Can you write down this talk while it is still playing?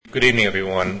Good evening,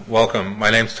 everyone. Welcome. My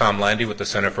name's Tom Landy with the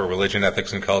Center for Religion,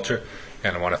 Ethics, and Culture,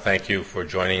 and I want to thank you for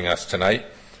joining us tonight.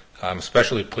 I'm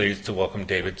especially pleased to welcome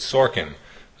David Sorkin,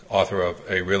 author of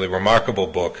a really remarkable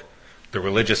book, The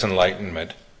Religious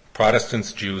Enlightenment,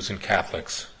 Protestants, Jews, and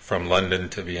Catholics, From London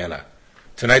to Vienna.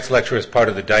 Tonight's lecture is part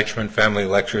of the Deichmann Family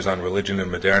Lectures on Religion and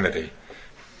Modernity.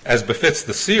 As befits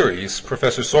the series,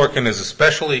 Professor Sorkin is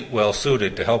especially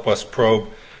well-suited to help us probe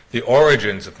the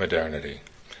origins of modernity.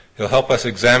 He'll help us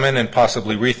examine and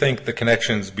possibly rethink the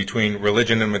connections between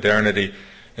religion and modernity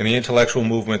and the intellectual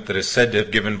movement that is said to have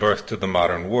given birth to the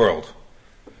modern world.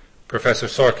 Professor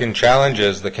Sorkin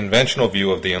challenges the conventional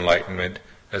view of the Enlightenment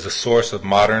as a source of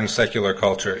modern secular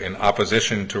culture in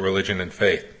opposition to religion and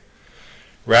faith.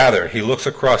 Rather, he looks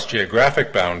across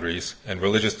geographic boundaries and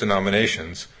religious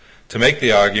denominations to make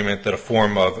the argument that a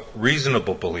form of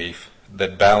reasonable belief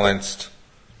that balanced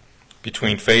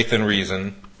between faith and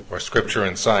reason, or scripture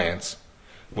and science,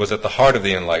 was at the heart of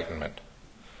the Enlightenment.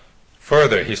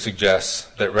 Further, he suggests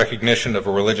that recognition of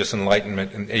a religious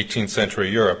enlightenment in 18th century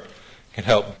Europe can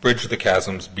help bridge the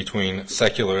chasms between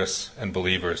secularists and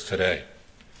believers today.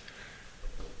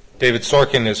 David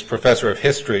Sorkin is professor of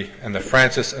history and the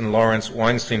Francis and Laurence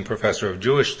Weinstein Professor of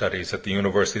Jewish Studies at the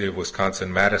University of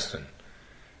Wisconsin-Madison.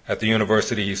 At the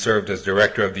university, he served as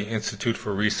director of the Institute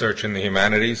for Research in the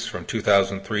Humanities from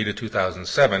 2003 to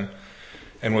 2007,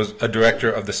 and was a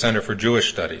director of the Center for Jewish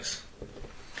Studies.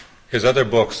 His other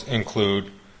books include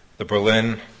The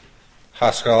Berlin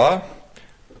Haskalah,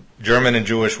 German and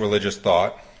Jewish Religious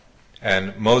Thought,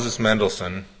 and Moses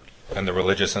Mendelssohn and the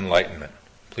Religious Enlightenment.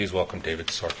 Please welcome David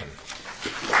Sorkin.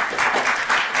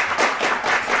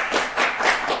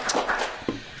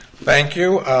 Thank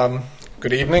you.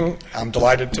 Good evening. I'm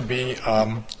delighted to be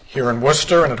here in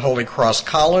Worcester and at Holy Cross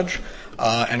College.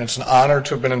 And it's an honor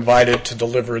to have been invited to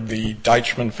deliver the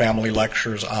Deichmann Family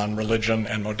Lectures on Religion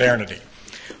and Modernity.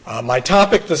 My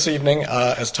topic this evening,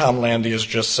 as Tom Landy has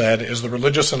just said, is the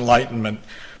Religious Enlightenment,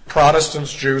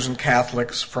 Protestants, Jews, and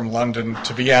Catholics from London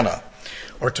to Vienna.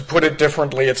 Or to put it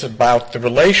differently, it's about the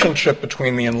relationship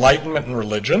between the Enlightenment and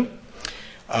religion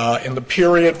in the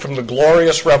period from the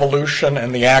Glorious Revolution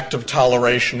and the Act of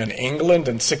Toleration in England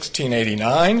in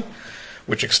 1689,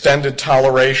 which extended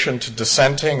toleration to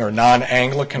dissenting or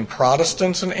non-Anglican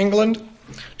Protestants in England,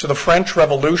 to the French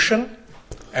Revolution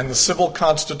and the civil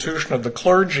constitution of the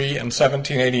clergy in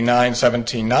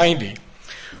 1789-1790,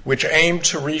 which aimed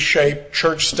to reshape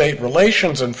church-state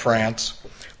relations in France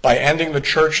by ending the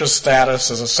church's status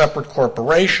as a separate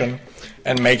corporation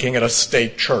and making it a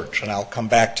state church, and I'll come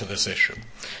back to this issue.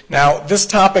 Now, this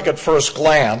topic at first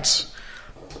glance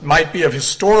might be of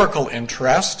historical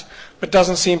interest, but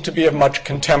doesn't seem to be of much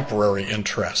contemporary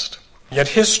interest. Yet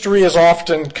history is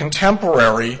often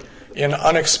contemporary in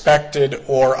unexpected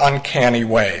or uncanny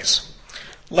ways.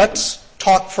 Let's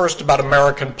talk first about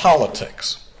American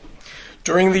politics.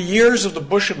 During the years of the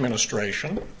Bush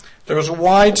administration, there was a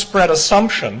widespread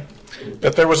assumption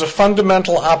that there was a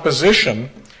fundamental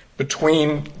opposition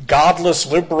between godless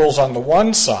liberals on the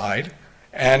one side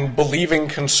and believing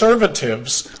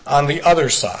conservatives on the other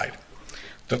side.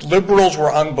 That liberals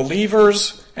were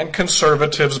unbelievers and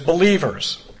conservatives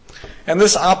believers. And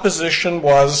this opposition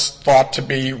was thought to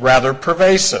be rather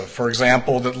pervasive. For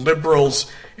example, that liberals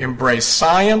embraced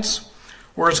science,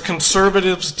 whereas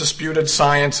conservatives disputed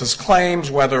science's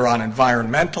claims, whether on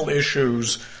environmental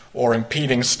issues or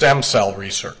impeding stem cell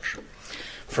research.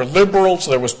 For liberals,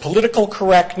 there was political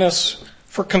correctness.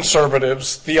 For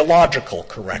conservatives, theological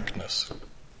correctness.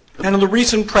 And in the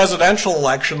recent presidential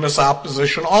election, this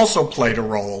opposition also played a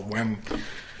role when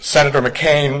Senator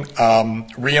McCain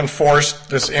reinforced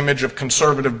this image of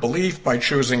conservative belief by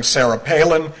choosing Sarah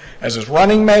Palin as his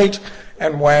running mate,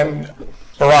 and when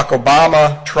Barack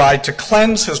Obama tried to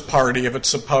cleanse his party of its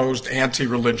supposed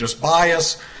anti-religious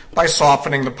bias by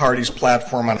softening the party's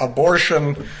platform on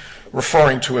abortion,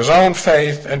 referring to his own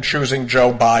faith, and choosing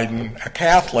Joe Biden, a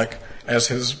Catholic, as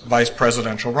his vice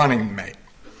presidential running mate.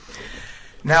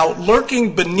 Now,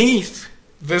 lurking beneath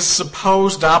this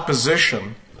supposed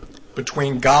opposition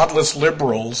between godless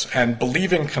liberals and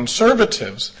believing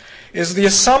conservatives is the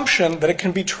assumption that it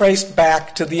can be traced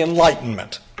back to the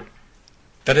Enlightenment.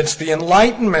 That it's the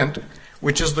Enlightenment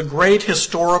which is the great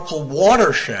historical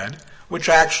watershed which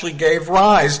actually gave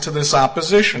rise to this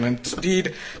opposition.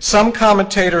 Indeed, some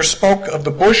commentators spoke of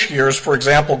the Bush years, for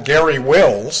example, Gary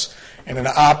Wills, in an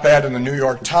op-ed in the New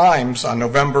York Times in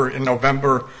November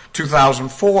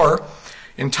 2004,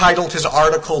 entitled his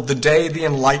article, "The Day the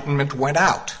Enlightenment Went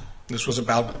Out." This was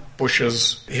about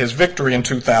his victory in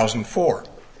 2004.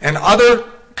 And other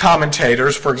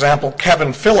commentators, for example,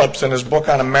 Kevin Phillips, in his book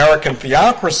on American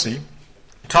theocracy,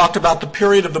 talked about the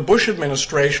period of the Bush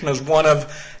administration as one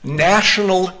of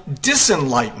national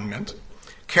disenlightenment,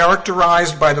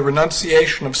 characterized by the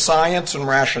renunciation of science and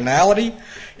rationality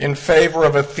in favor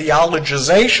of a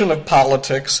theologization of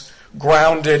politics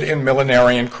grounded in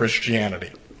millenarian Christianity.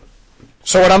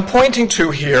 So what I'm pointing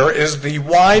to here is the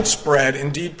widespread,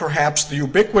 indeed perhaps the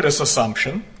ubiquitous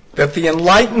assumption that the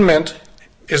Enlightenment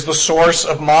is the source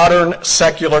of modern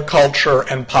secular culture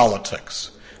and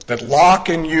politics. That Locke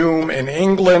and Hume in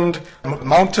England,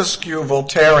 Montesquieu,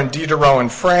 Voltaire, and Diderot in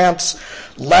France,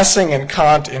 Lessing and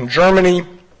Kant in Germany,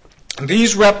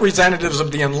 these representatives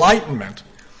of the Enlightenment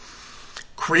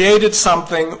created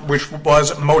something which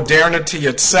was modernity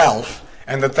itself,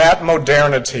 and that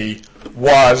modernity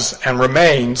was and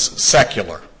remains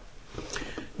secular.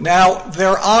 Now,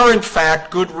 there are in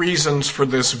fact good reasons for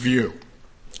this view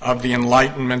of the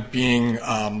Enlightenment being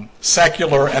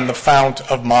secular and the fount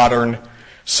of modern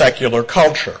secular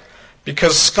culture,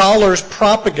 because scholars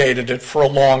propagated it for a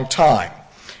long time.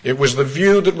 It was the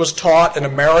view that was taught in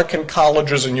American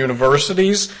colleges and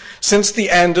universities since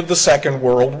the end of the Second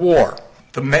World War.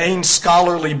 The main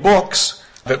scholarly books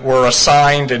that were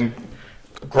assigned in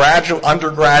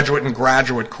undergraduate and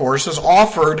graduate courses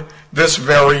offered this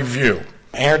very view.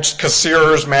 Ernst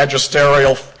Cassirer's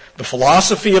magisterial The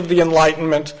Philosophy of the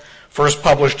Enlightenment, first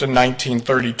published in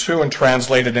 1932 and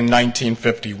translated in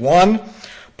 1951.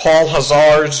 Paul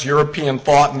Hazar's European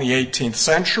Thought in the 18th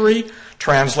Century,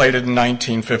 translated in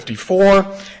 1954.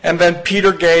 And then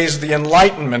Peter Gay's The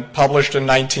Enlightenment, published in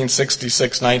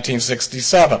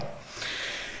 1966-1967.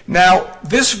 Now,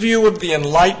 this view of the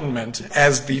Enlightenment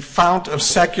as the fount of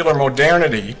secular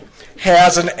modernity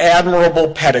has an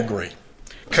admirable pedigree.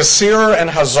 Cassirer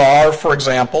and Hazar, for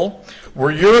example,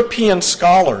 were European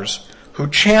scholars who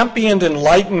championed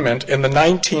Enlightenment in the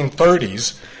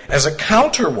 1930s as a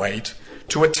counterweight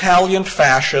to Italian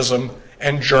fascism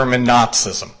and German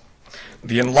Nazism.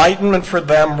 The Enlightenment for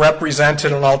them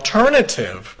represented an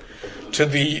alternative to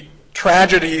the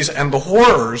tragedies and the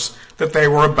horrors that they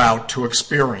were about to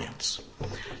experience.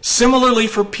 Similarly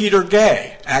for Peter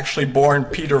Gay, actually born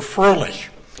Peter Fröhlich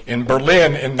in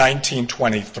Berlin in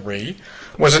 1923,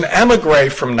 was an emigre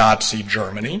from Nazi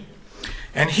Germany,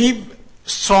 and he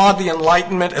saw the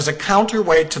Enlightenment as a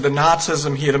counterweight to the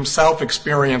Nazism he had himself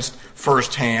experienced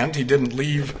firsthand. He didn't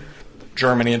leave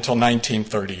Germany until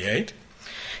 1938.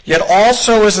 Yet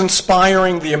also as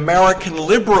inspiring the American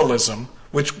liberalism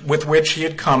with which he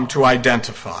had come to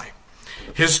identify.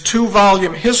 His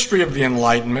 2-volume History of the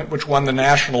Enlightenment, which won the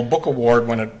National Book Award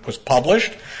when it was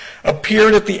published,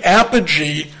 appeared at the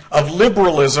apogee of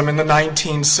liberalism in the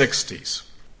 1960s.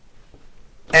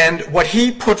 And what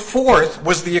he put forth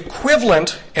was the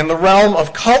equivalent in the realm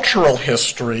of cultural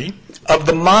history of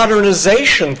the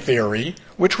modernization theory,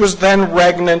 which was then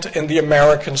regnant in the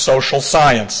American social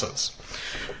sciences.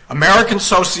 American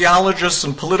sociologists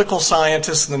and political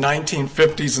scientists in the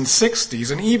 1950s and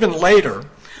 60s, and even later,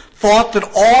 thought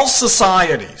that all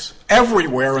societies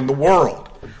everywhere in the world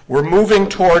were moving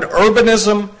toward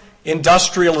urbanism,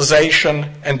 industrialization,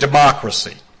 and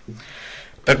democracy.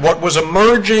 That what was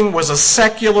emerging was a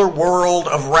secular world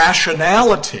of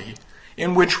rationality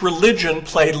in which religion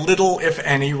played little, if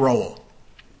any, role.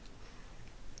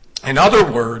 In other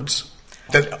words,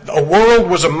 that a world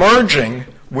was emerging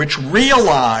which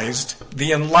realized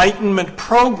the Enlightenment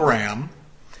program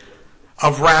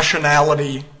of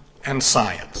rationality and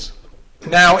science.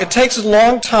 Now, it takes a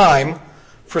long time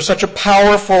for such a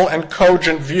powerful and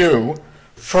cogent view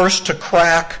first to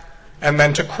crack and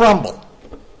then to crumble.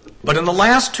 But in the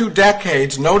last 2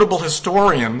 decades, notable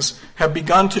historians have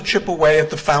begun to chip away at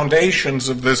the foundations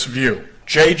of this view.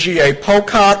 J.G.A.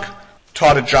 Pocock,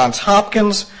 taught at Johns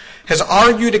Hopkins, has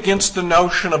argued against the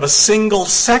notion of a single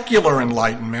secular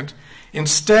enlightenment,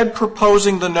 instead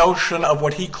proposing the notion of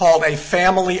what he called a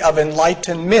family of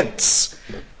enlightenments,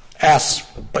 as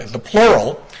the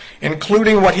plural,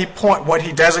 including what he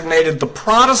designated the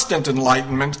Protestant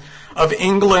Enlightenment of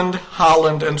England,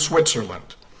 Holland, and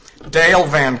Switzerland. Dale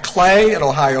Van Clay at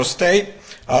Ohio State,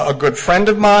 a good friend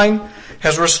of mine,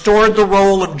 has restored the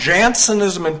role of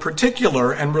Jansenism in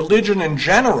particular and religion in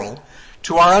general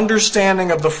to our understanding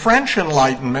of the French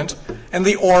Enlightenment and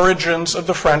the origins of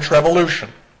the French Revolution.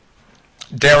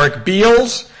 Derek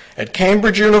Beals at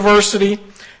Cambridge University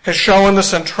has shown the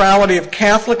centrality of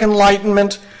Catholic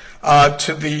Enlightenment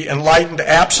to the enlightened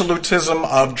absolutism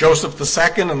of Joseph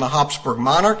II and the Habsburg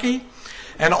monarchy,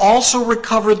 and also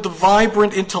recovered the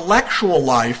vibrant intellectual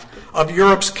life of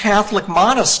Europe's Catholic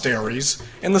monasteries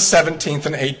in the 17th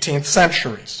and 18th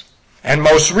centuries. And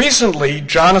most recently,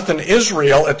 Jonathan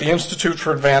Israel at the Institute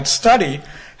for Advanced Study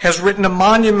has written a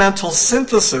monumental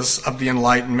synthesis of the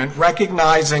Enlightenment,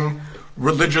 recognizing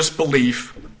religious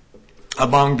belief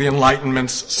among the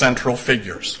Enlightenment's central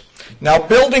figures. Now,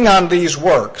 building on these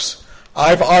works,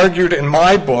 I've argued in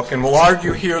my book, and will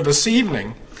argue here this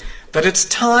evening, that it's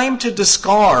time to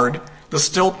discard the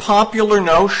still popular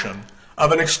notion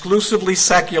of an exclusively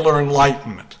secular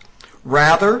Enlightenment.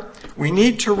 Rather, we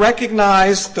need to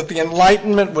recognize that the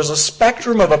Enlightenment was a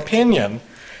spectrum of opinion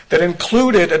that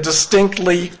included a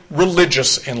distinctly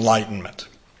religious Enlightenment.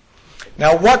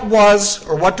 Now,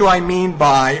 what do I mean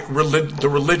by the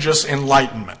religious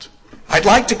Enlightenment? I'd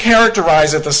like to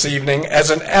characterize it this evening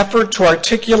as an effort to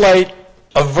articulate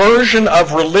a version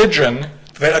of religion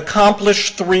that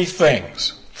accomplished three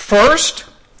things. First,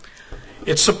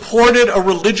 it supported a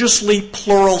religiously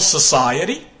plural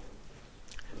society.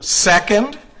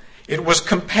 Second, it was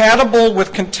compatible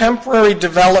with contemporary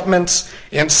developments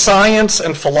in science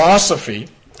and philosophy,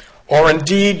 or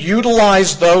indeed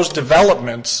utilized those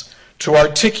developments to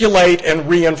articulate and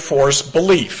reinforce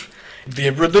belief. The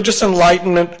religious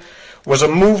Enlightenment was a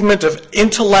movement of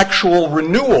intellectual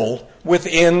renewal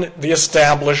within the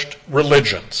established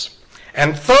religions.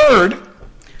 And third,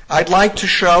 I'd like to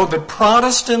show that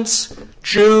Protestants,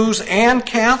 Jews, and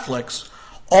Catholics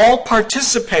all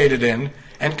participated in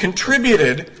and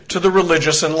contributed to the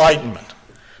religious Enlightenment.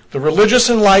 The religious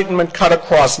Enlightenment cut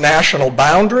across national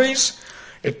boundaries.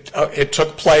 It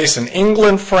took place in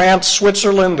England, France,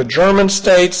 Switzerland, the German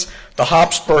states, the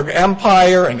Habsburg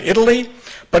Empire, and Italy,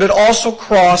 but it also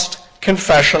crossed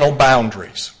confessional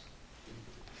boundaries.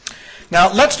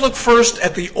 Now, let's look first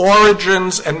at the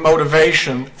origins and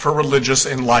motivation for religious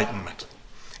enlightenment.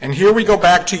 And here we go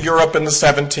back to Europe in the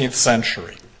 17th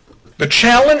century. The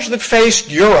challenge that faced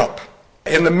Europe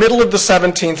in the middle of the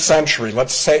 17th century,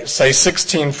 let's say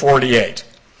 1648,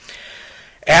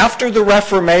 after the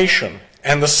Reformation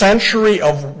and the century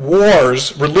of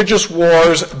wars, religious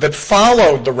wars that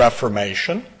followed the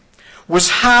Reformation, was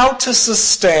how to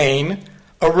sustain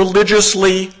a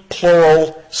religiously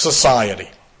plural society.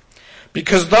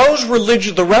 Because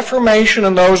the Reformation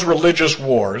and those religious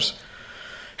wars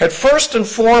had first and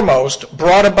foremost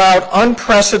brought about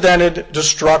unprecedented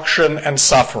destruction and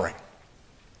suffering.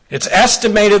 It's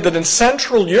estimated that in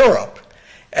Central Europe,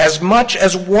 as much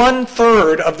as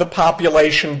 1/3 of the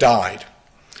population died.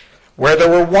 Where there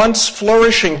were once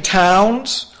flourishing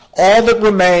towns, all that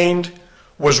remained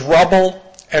was rubble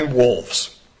and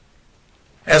wolves.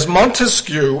 As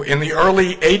Montesquieu in the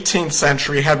early 18th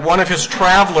century had one of his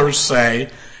travelers say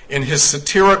in his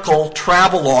satirical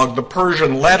travelogue, The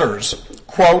Persian Letters,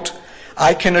 quote,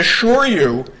 "I can assure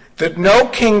you that no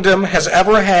kingdom has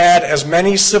ever had as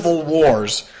many civil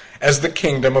wars as the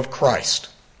kingdom of Christ."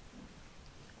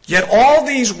 Yet all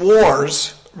these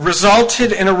wars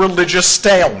resulted in a religious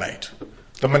stalemate.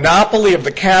 The monopoly of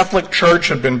the Catholic Church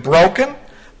had been broken,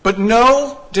 but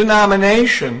no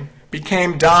denomination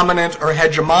became dominant or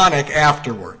hegemonic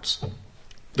afterwards.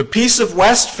 The Peace of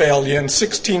Westphalia in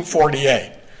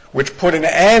 1648, which put an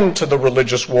end to the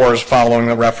religious wars following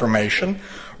the Reformation,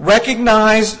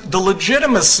 recognized the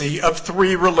legitimacy of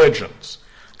three religions: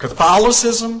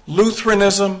 Catholicism,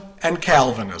 Lutheranism, and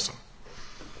Calvinism.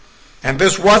 And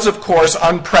this was, of course,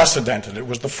 unprecedented. It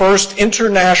was the first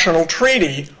international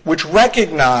treaty which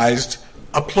recognized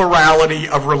a plurality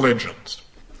of religions.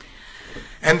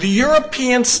 And the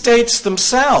European states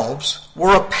themselves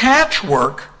were a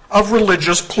patchwork of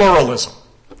religious pluralism.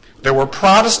 There were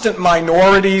Protestant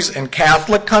minorities in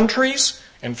Catholic countries,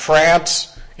 in France,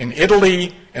 in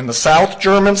Italy, in the South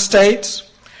German states.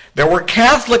 There were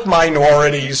Catholic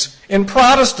minorities in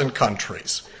Protestant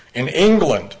countries, in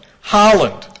England,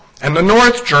 Holland, and the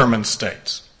North German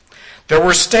states. There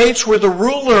were states where the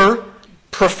ruler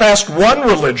professed one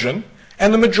religion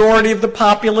and the majority of the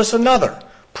populace another.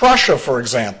 Prussia, for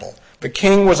example. The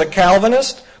king was a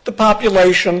Calvinist, the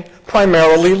population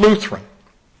primarily Lutheran.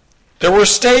 There were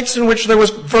states in which there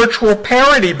was virtual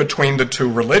parity between the two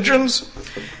religions,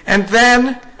 and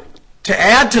then, to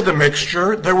add to the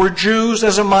mixture, there were Jews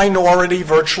as a minority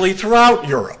virtually throughout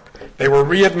Europe. They were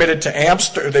admitted to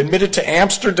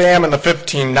Amsterdam in the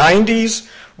 1590s,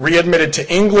 readmitted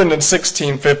to England in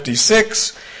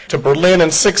 1656, to Berlin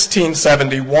in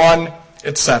 1671,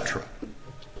 etc.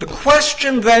 The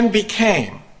question then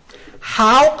became,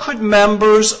 how could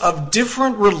members of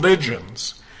different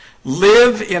religions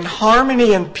live in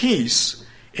harmony and peace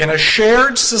in a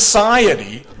shared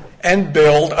society and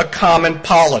build a common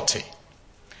polity?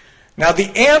 Now,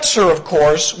 the answer, of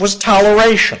course, was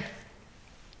toleration.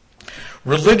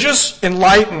 Religious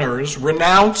enlighteners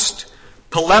renounced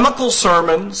polemical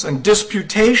sermons and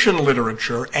disputation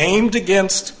literature aimed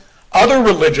against other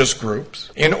religious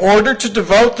groups in order to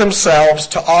devote themselves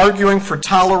to arguing for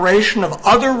toleration of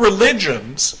other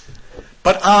religions,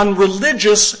 but on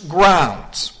religious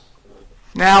grounds.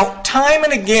 Now, time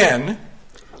and again,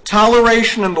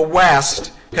 toleration in the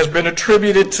West has been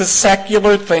attributed to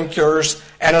secular thinkers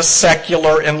and a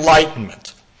secular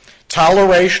Enlightenment.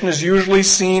 Toleration is usually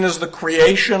seen as the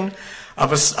creation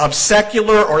of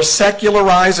secular or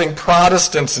secularizing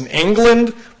Protestants in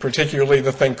England, particularly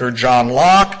the thinker John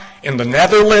Locke, in the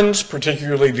Netherlands,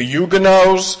 particularly the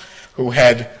Huguenots who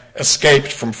had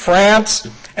escaped from France,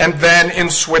 and then in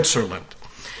Switzerland.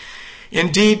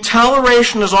 Indeed,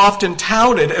 toleration is often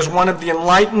touted as one of the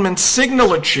Enlightenment's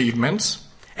signal achievements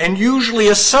and usually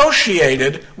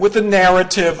associated with the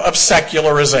narrative of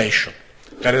secularization.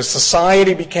 That as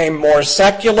society became more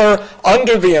secular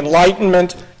under the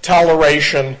Enlightenment,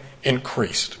 toleration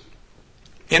increased.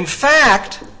 In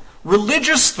fact,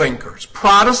 religious thinkers,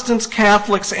 Protestants,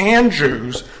 Catholics, and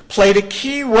Jews, played a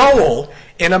key role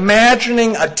in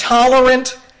imagining a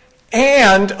tolerant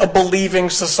and a believing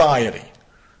society.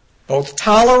 Both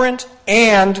tolerant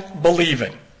and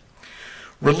believing.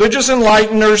 Religious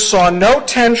enlighteners saw no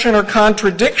tension or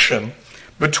contradiction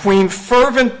between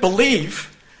fervent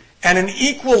belief and an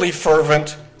equally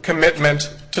fervent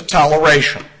commitment to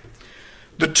toleration.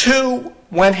 The two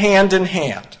went hand in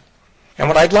hand. And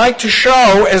what I'd like to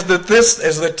show is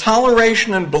that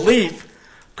toleration and belief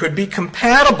could be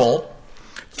compatible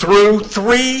through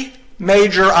three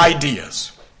major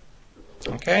ideas.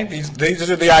 Okay,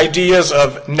 these are the ideas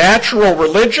of natural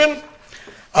religion,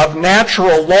 of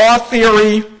natural law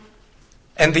theory,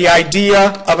 and the idea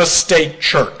of a state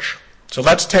church. So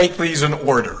let's take these in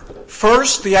order.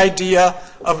 First, the idea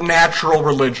of natural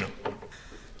religion.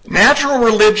 Natural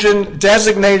religion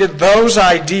designated those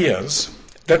ideas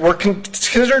that were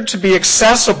considered to be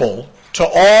accessible to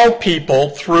all people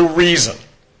through reason.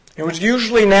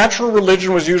 Natural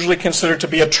religion was usually considered to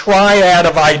be a triad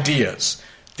of ideas.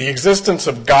 The existence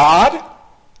of God,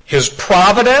 His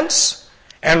providence,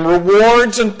 and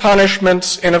rewards and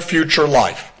punishments in a future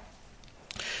life.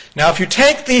 Now, if you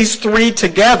take these three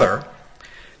together,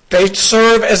 they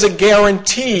serve as a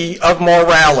guarantee of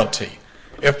morality.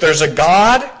 If there's a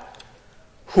God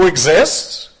who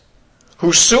exists,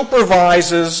 who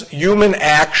supervises human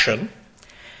action,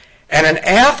 and an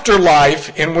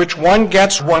afterlife in which one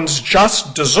gets one's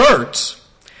just deserts,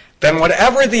 then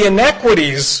whatever the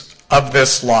inequities of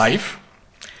this life,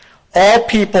 all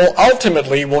people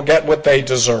ultimately will get what they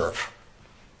deserve.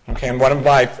 Okay, and one of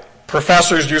my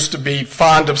professors used to be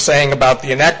fond of saying about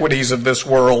the inequities of this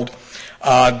world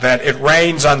that it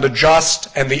rains on the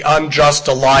just and the unjust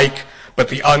alike, but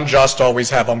the unjust always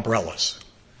have umbrellas.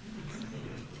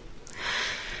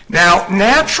 Now,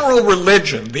 natural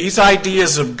religion, these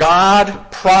ideas of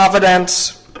God,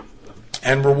 providence,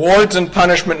 and rewards and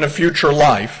punishment in a future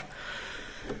life,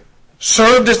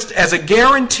 served as a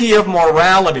guarantee of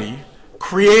morality,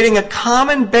 creating a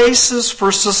common basis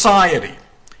for society,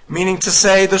 meaning to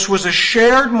say this was a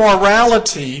shared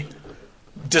morality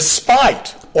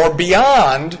despite or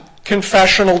beyond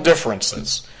confessional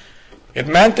differences. It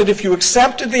meant that if you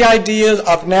accepted the idea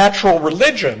of natural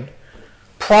religion,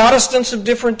 Protestants of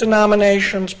different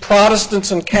denominations, Protestants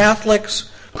and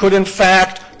Catholics, could in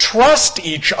fact trust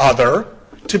each other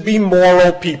to be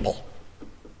moral people.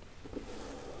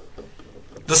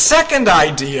 The second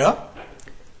idea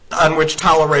on which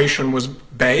toleration was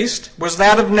based was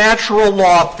that of natural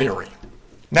law theory.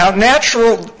 Now,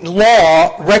 natural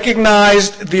law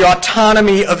recognized the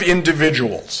autonomy of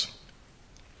individuals.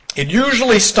 It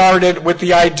usually started with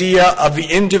the idea of the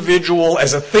individual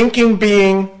as a thinking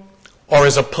being, or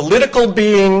as a political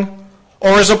being,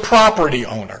 or as a property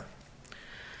owner,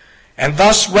 and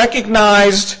thus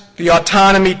recognized the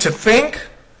autonomy to think,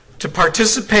 to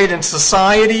participate in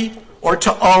society, or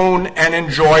to own and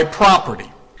enjoy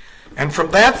property. And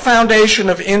from that foundation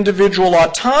of individual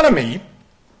autonomy,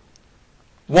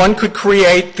 one could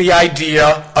create the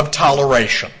idea of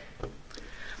toleration.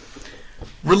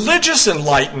 Religious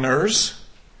enlighteners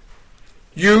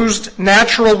used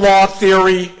natural law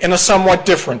theory in a somewhat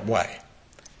different way.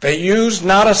 They used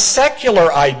not a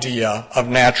secular idea of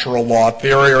natural law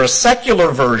theory or a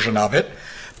secular version of it,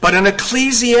 but an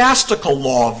ecclesiastical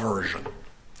law version.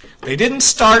 They didn't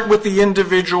start with the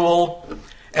individual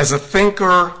as a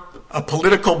thinker, a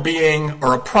political being,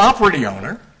 or a property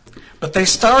owner, but they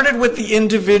started with the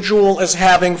individual as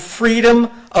having freedom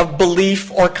of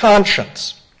belief or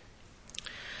conscience.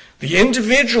 The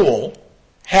individual,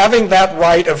 having that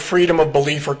right of freedom of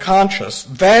belief or conscience,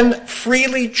 then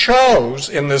freely chose,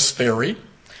 in this theory,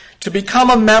 to become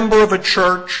a member of a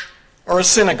church or a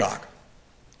synagogue.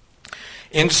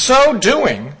 In so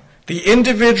doing, the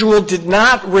individual did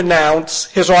not renounce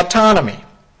his autonomy.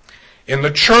 In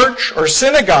the church or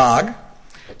synagogue,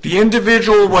 the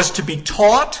individual was to be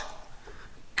taught,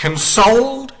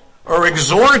 consoled, or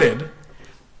exhorted,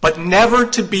 but never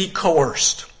to be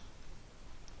coerced.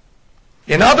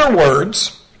 In other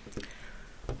words,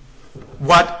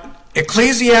 what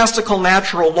ecclesiastical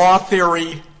natural law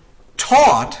theory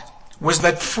taught was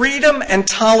that freedom and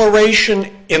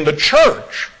toleration in the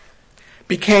church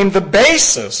became the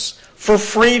basis for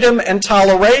freedom and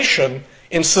toleration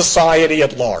in society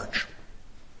at large.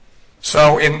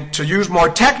 So, to use more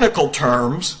technical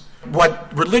terms,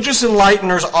 what religious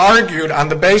enlighteners argued on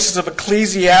the basis of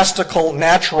ecclesiastical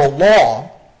natural law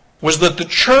was that the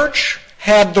church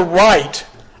had the right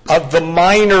of the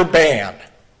minor ban,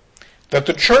 that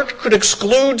the church could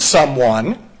exclude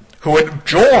someone who had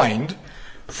joined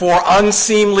for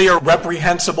unseemly or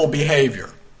reprehensible behavior,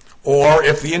 or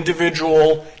if the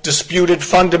individual disputed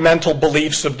fundamental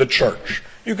beliefs of the church.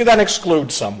 You could then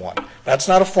exclude someone. That's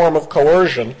not a form of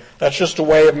coercion. That's just a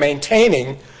way of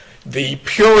maintaining the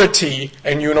purity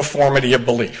and uniformity of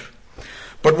belief.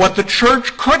 But what the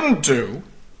church couldn't do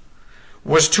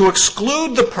was to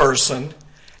exclude the person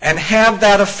and have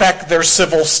that affect their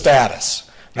civil status.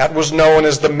 That was known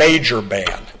as the major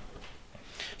ban.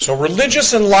 So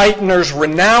religious enlighteners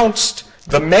renounced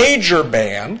the major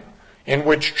ban, in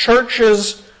which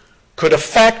churches could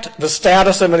affect the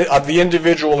status of the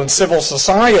individual in civil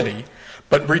society,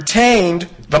 but retained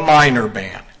the minor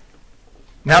ban.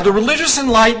 Now, the religious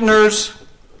enlighteners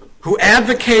who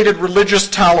advocated religious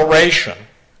toleration,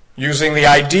 using the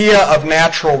idea of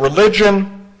natural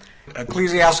religion,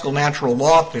 ecclesiastical natural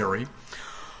law theory,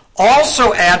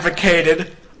 also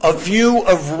advocated a view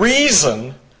of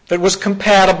reason that was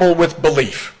compatible with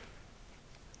belief.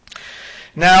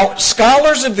 Now,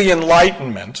 scholars of the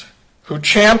Enlightenment who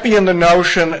champion the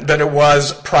notion that it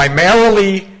was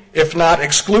primarily, if not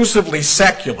exclusively,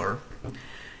 secular,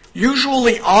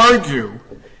 usually argue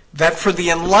that for the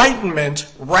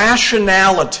Enlightenment,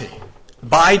 rationality,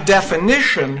 by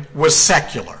definition, was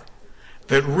secular,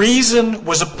 that reason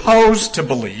was opposed to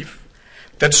belief,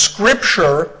 that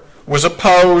Scripture was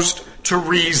opposed to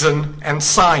reason and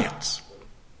science.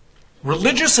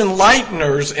 Religious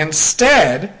enlighteners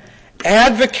instead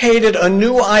advocated a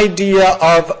new idea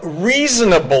of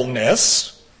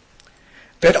reasonableness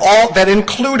that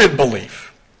included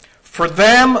belief. For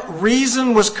them,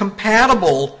 reason was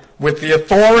compatible with the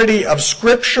authority of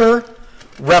Scripture,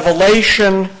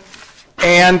 revelation,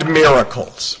 and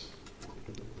miracles.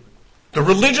 The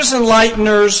religious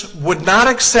enlighteners would not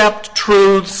accept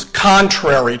truths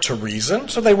contrary to reason,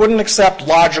 so they wouldn't accept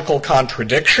logical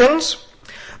contradictions,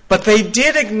 but they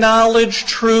did acknowledge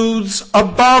truths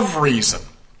above reason.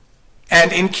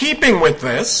 And in keeping with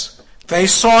this, they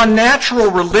saw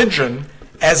natural religion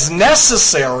as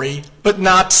necessary but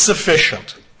not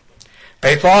sufficient.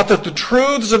 They thought that the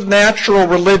truths of natural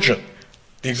religion,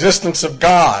 the existence of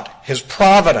God, His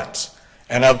providence,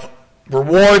 and of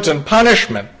rewards and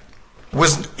punishment,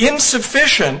 was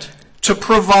insufficient to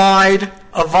provide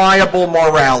a viable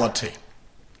morality.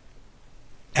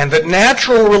 And that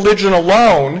natural religion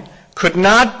alone could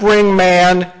not bring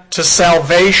man to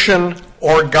salvation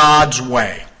or God's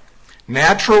way.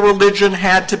 Natural religion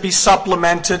had to be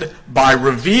supplemented by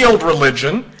revealed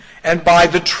religion and by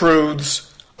the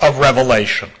truths of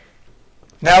revelation.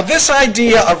 Now, this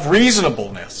idea of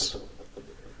reasonableness,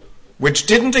 which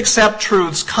didn't accept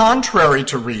truths contrary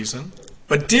to reason,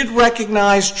 but did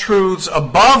recognize truths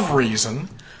above reason,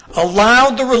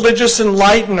 allowed the religious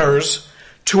enlighteners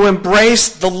to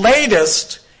embrace the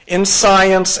latest in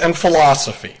science and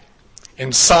philosophy.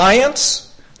 In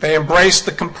science, they embraced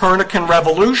the Copernican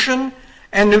revolution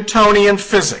and Newtonian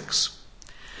physics.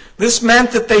 This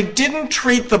meant that they didn't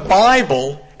treat the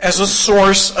Bible as a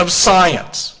source of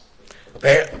science.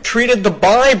 They treated the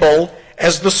Bible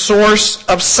as the source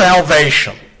of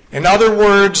salvation. In other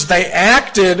words, they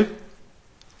acted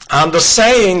on the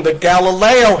saying that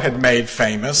Galileo had made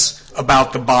famous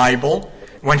about the Bible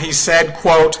when he said,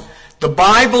 quote, "The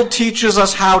Bible teaches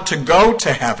us how to go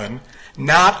to heaven,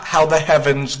 not how the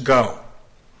heavens go."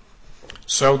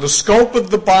 So the scope of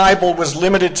the Bible was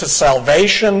limited to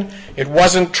salvation. It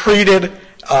wasn't treated,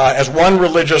 as one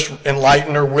religious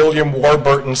enlightener, William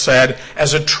Warburton, said,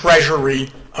 as a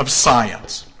treasury of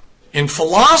science. In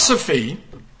philosophy,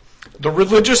 the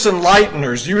religious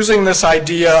enlighteners, using this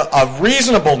idea of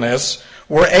reasonableness,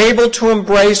 were able to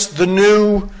embrace the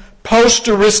new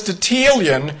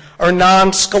post-Aristotelian or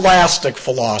non-scholastic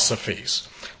philosophies.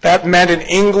 That meant in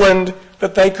England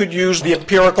that they could use the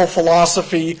empirical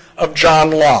philosophy of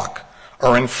John Locke,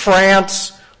 or in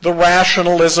France, the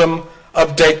rationalism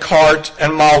of Descartes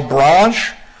and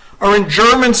Malebranche, or in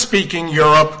German-speaking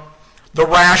Europe, the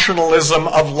rationalism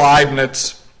of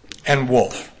Leibniz and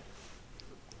Wolff.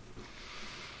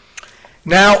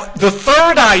 Now, the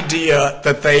third idea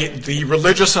that the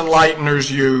religious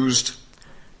enlighteners used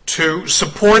to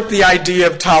support the idea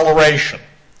of toleration,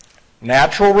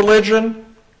 natural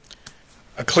religion,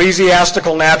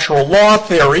 ecclesiastical natural law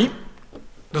theory.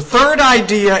 The third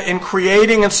idea in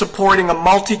creating and supporting a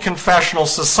multi-confessional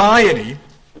society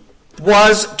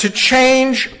was to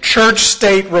change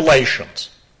church-state relations.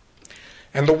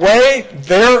 And the way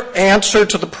their answer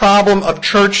to the problem of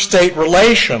church-state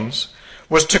relations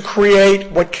was to create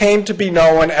what came to be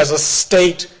known as a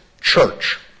state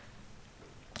church.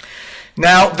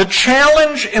 Now, the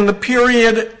challenge in the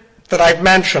period that I've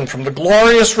mentioned, from the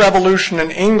Glorious Revolution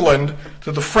in England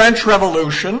to the French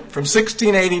Revolution from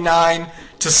 1689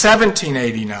 to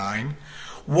 1789,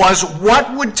 was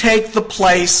what would take the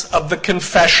place of the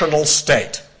confessional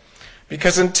state.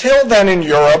 Because until then in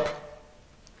Europe,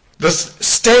 the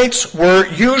states were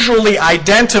usually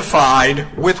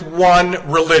identified with one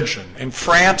religion. In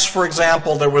France, for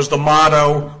example, there was the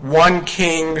motto, one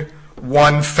king,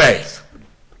 one faith.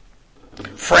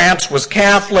 France was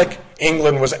Catholic,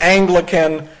 England was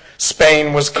Anglican,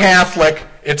 Spain was Catholic,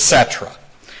 etc.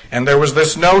 And there was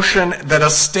this notion that a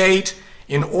state,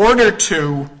 in order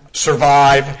to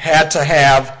survive, had to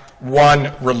have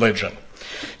one religion.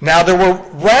 Now, there were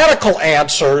radical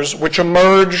answers which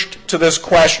emerged to this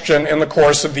question in the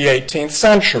course of the 18th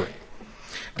century.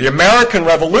 The American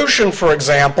Revolution, for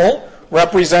example,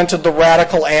 represented the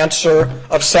radical answer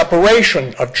of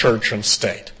separation of church and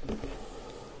state.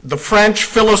 The French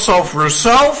philosophe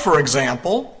Rousseau, for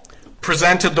example,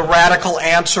 presented the radical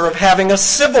answer of having a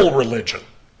civil religion,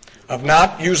 of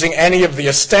not using any of the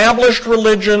established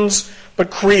religions,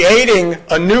 but creating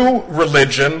a new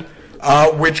religion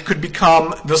which could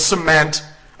become the cement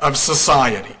of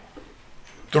society.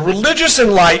 The religious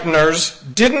enlighteners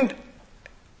didn't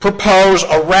propose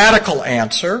a radical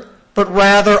answer, but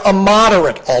rather a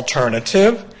moderate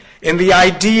alternative in the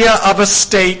idea of a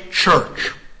state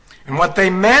church. And what they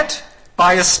meant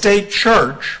by a state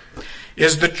church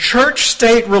is the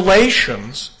church-state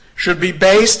relations should be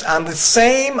based on the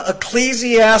same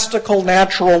ecclesiastical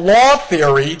natural law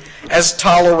theory as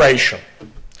toleration.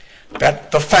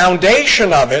 That the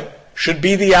foundation of it should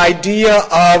be the idea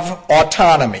of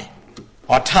autonomy.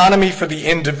 Autonomy for the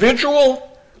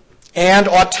individual and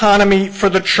autonomy for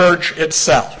the church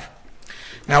itself.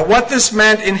 Now, what this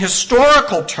meant in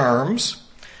historical terms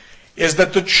is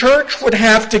that the church would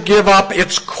have to give up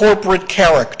its corporate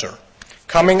character.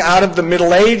 Coming out of the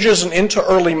Middle Ages and into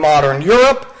early modern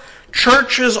Europe,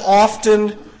 churches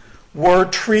often were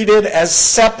treated as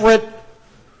separate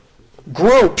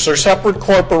groups or separate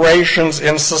corporations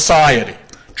in society.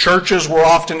 Churches were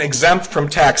often exempt from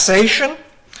taxation.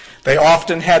 They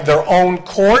often had their own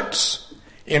courts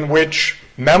in which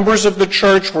members of the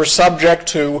church were subject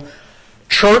to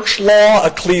church law,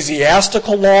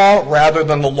 ecclesiastical law, rather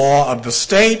than the law of the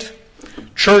state.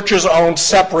 Churches owned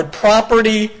separate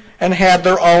property and had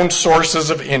their own sources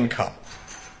of income.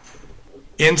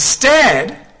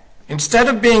 Instead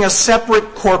of being a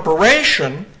separate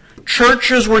corporation,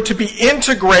 churches were to be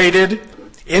integrated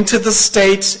into the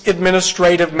state's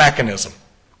administrative mechanism.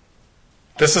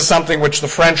 This is something which the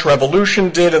French Revolution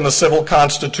did in the civil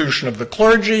constitution of the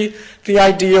clergy. The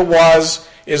idea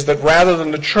is that rather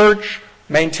than the church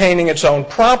maintaining its own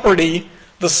property,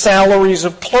 the salaries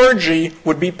of clergy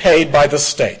would be paid by the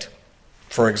state,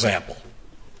 for example.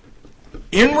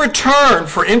 In return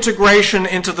for integration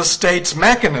into the state's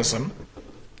mechanism,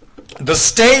 the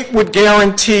state would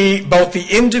guarantee both the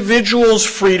individual's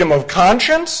freedom of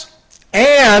conscience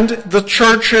and the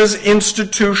church's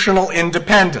institutional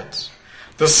independence.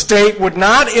 The state would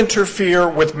not interfere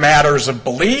with matters of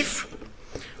belief,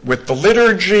 with the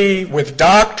liturgy, with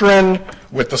doctrine,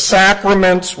 with the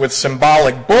sacraments, with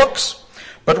symbolic books,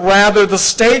 but rather the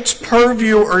state's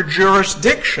purview or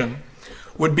jurisdiction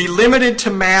would be limited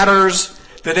to matters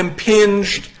that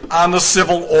impinged on the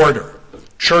civil order.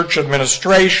 Church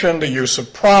administration, the use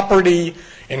of property,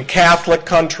 in Catholic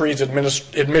countries,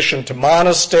 admission to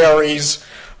monasteries,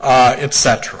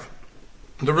 etc.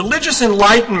 The religious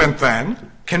enlightenment,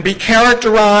 then, can be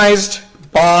characterized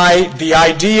by the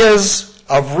ideas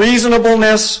of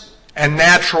reasonableness and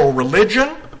natural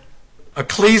religion,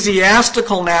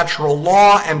 ecclesiastical natural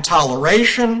law and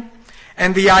toleration,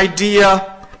 and the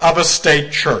idea of a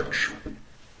state church.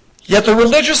 Yet the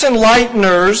religious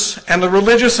enlighteners and the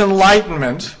religious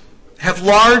enlightenment have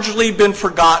largely been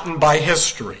forgotten by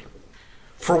history.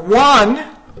 For one,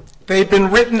 they've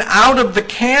been written out of the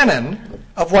canon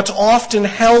of what's often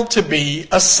held to be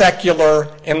a secular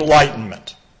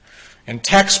Enlightenment. In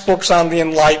textbooks on the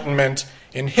Enlightenment,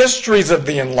 in histories of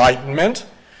the Enlightenment,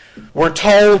 we're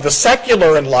told the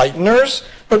secular Enlighteners,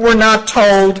 but we're not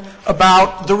told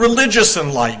about the religious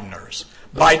Enlighteners.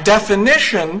 By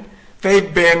definition,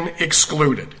 they've been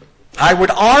excluded. I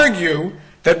would argue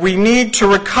that we need to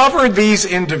recover these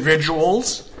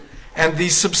individuals and the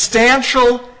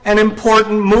substantial and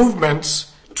important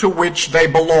movements to which they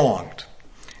belonged.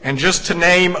 And just to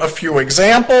name a few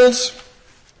examples,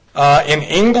 in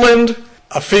England,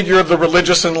 a figure of the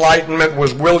religious Enlightenment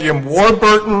was William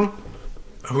Warburton,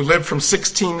 who lived from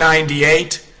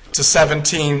 1698 to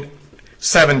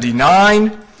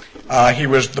 1779. He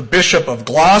was the Bishop of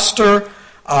Gloucester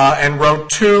and wrote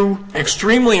two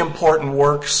extremely important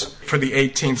works for the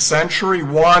 18th century.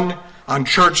 One on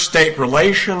church-state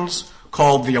relations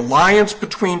called The Alliance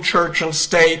Between Church and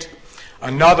State.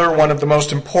 Another, one of the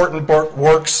most important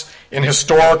works in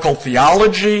historical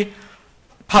theology,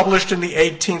 published in the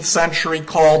 18th century,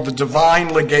 called The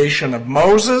Divine Legation of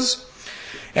Moses.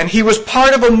 And he was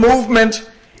part of a movement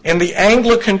in the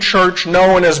Anglican Church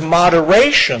known as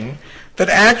moderation that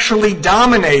actually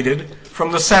dominated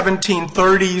from the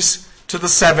 1730s to the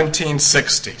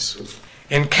 1760s.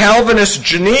 In Calvinist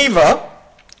Geneva,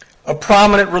 a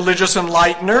prominent religious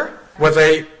enlightener was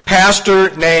a pastor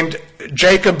named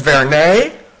Jacob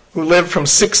Vernet, who lived from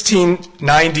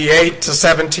 1698 to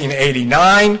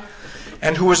 1789,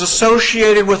 and who was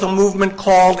associated with a movement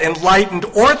called Enlightened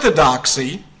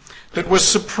Orthodoxy that was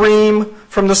supreme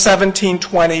from the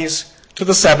 1720s to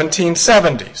the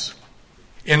 1770s.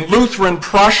 In Lutheran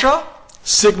Prussia,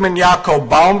 Sigmund Jakob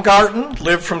Baumgarten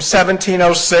lived from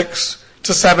 1706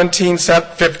 to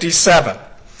 1757.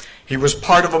 He was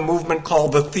part of a movement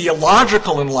called the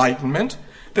Theological Enlightenment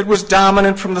that was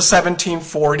dominant from the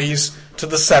 1740s to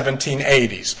the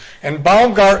 1780s. And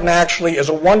Baumgarten actually is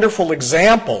a wonderful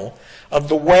example of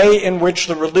the way in which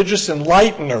the religious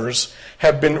enlighteners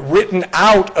have been written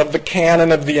out of the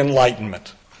canon of the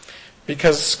Enlightenment.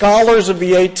 Because scholars of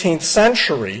the 18th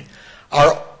century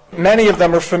many of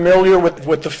them are familiar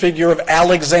with the figure of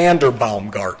Alexander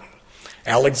Baumgarten.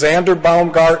 Alexander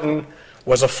Baumgarten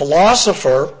was a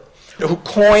philosopher who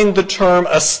coined the term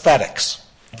aesthetics.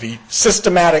 The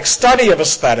systematic study of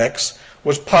aesthetics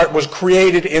was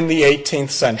created in the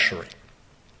 18th century.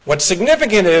 What's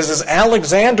significant is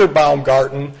Alexander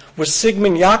Baumgarten was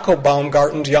Sigmund Jakob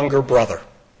Baumgarten's younger brother.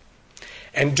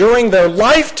 And during their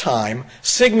lifetime,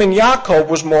 Sigmund Jakob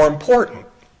was more important.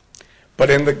 But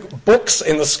in the books,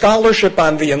 in the scholarship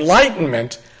on the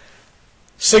Enlightenment,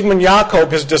 Sigmund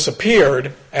Jakob has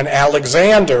disappeared and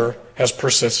Alexander has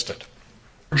persisted.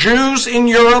 Jews in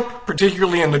Europe,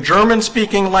 particularly in the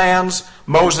German-speaking lands,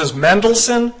 Moses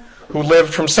Mendelssohn, who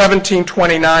lived from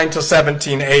 1729 to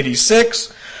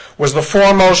 1786, was the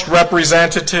foremost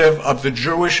representative of the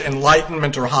Jewish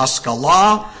Enlightenment or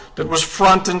Haskalah that was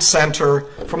front and center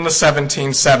from the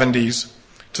 1770s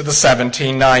to the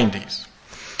 1790s.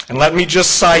 And let me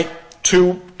just cite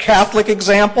two Catholic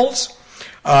examples.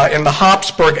 In the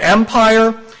Habsburg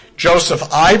Empire, Joseph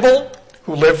Eibel,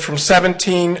 who lived from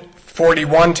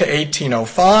 1741 to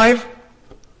 1805,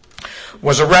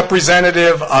 was a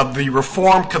representative of the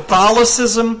Reformed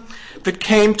Catholicism that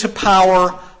came to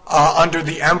power under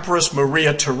the Empress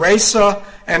Maria Theresa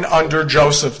and under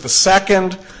Joseph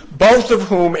II, both of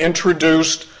whom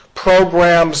introduced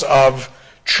programs of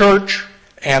church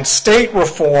and state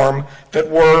reform that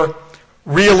were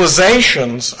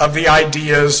realizations of the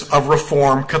ideas of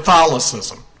Reformed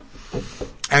Catholicism.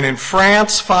 And in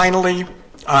France, finally,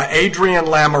 Adrien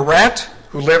Lamourette,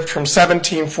 who lived from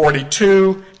 1742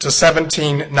 to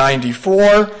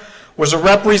 1794, was a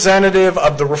representative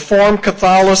of the Reformed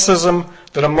Catholicism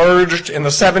that emerged in the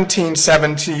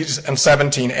 1770s and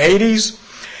 1780s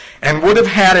and would have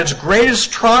had its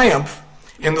greatest triumph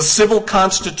in the civil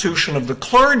constitution of the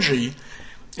clergy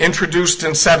introduced in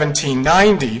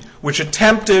 1790, which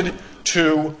attempted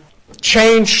to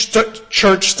change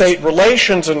church-state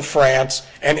relations in France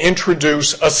and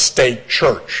introduce a state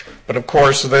church. But of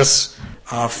course this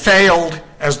failed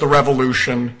as the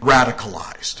revolution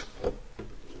radicalized.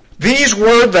 These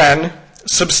were then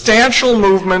substantial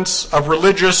movements of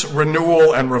religious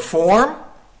renewal and reform,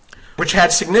 which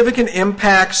had significant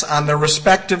impacts on their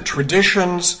respective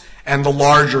traditions and the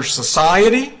larger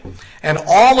society, and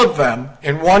all of them,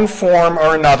 in one form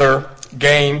or another,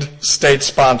 gained state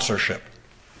sponsorship.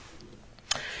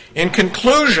 In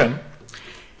conclusion,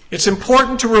 it's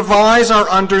important to revise our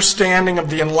understanding of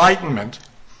the Enlightenment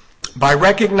by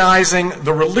recognizing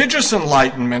the religious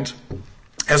Enlightenment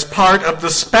as part of the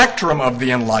spectrum of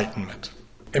the Enlightenment.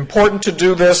 Important to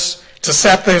do this to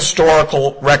set the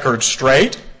historical record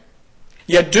straight,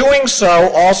 yet doing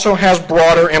so also has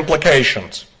broader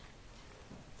implications.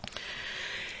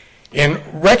 In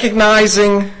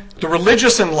recognizing the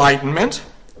religious Enlightenment,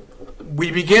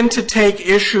 we begin to take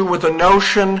issue with the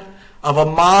notion of a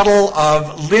model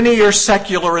of linear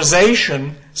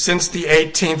secularization since the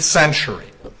 18th century.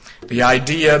 The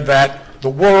idea that the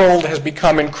world has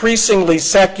become increasingly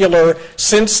secular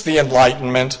since the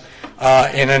Enlightenment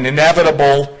in an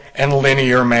inevitable and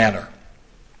linear manner.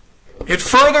 It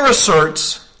further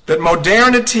asserts that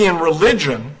modernity and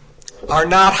religion are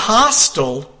not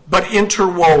hostile but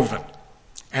interwoven,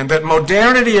 and that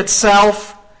modernity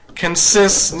itself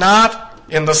consists not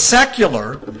in the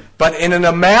secular but in an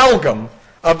amalgam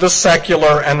of the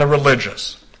secular and the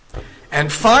religious.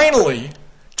 And finally,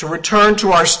 to return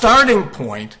to our starting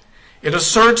point, it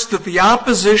asserts that the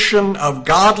opposition of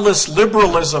godless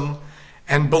liberalism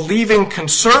and believing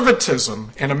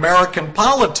conservatism in American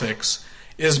politics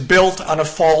is built on a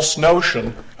false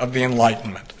notion of the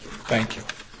Enlightenment. Thank you.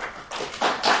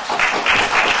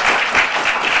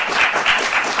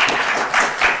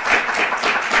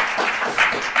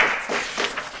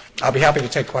 I'll be happy to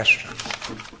take questions.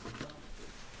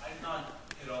 I'm not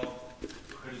at all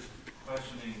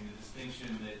questioning the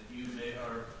distinction that you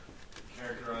are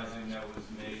characterizing that was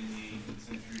made in the 18th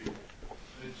century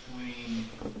between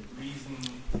reason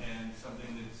and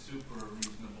something that's super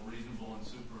reasonable and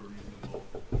super reasonable.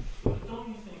 But don't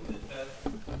you think that that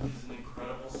is an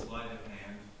incredible sleight of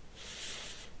hand?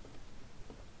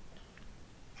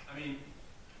 I mean...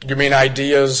 You mean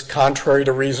ideas contrary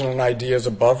to reason and ideas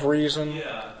above reason?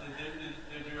 Yeah.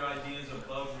 There are ideas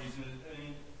above reason.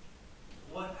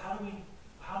 I mean,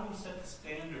 how do we set the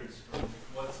standards for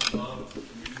what's above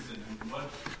reason?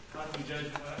 How do we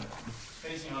judge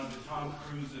basing on Tom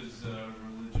Cruise's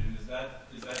religion? Is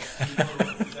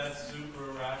that super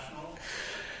irrational?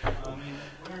 I mean,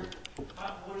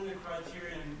 what are the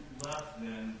criterion left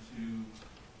then to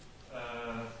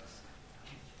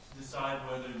decide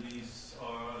whether these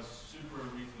are super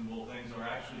reasonable things or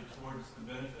actually towards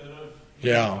the benefit of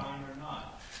humankind or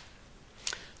not?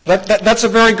 That's a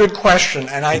very good question,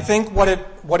 and I think what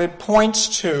it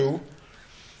points to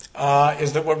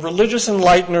is that what religious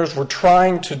enlighteners were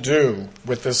trying to do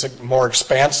with this more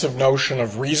expansive notion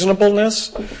of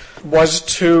reasonableness was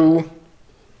to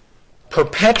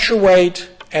perpetuate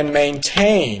and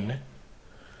maintain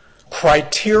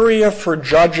criteria for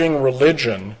judging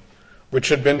religion which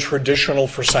had been traditional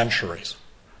for centuries.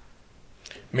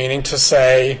 Meaning to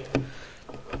say,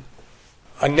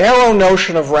 a narrow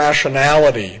notion of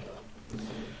rationality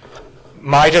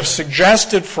might have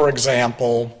suggested, for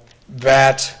example,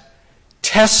 that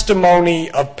testimony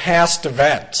of past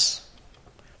events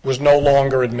was no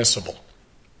longer admissible,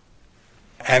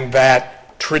 and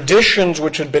that traditions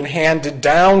which had been handed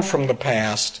down from the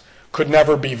past could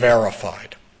never be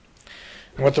verified.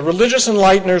 And what the religious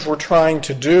enlighteners were trying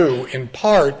to do, in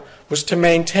part, was to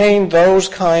maintain those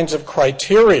kinds of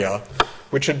criteria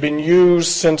which had been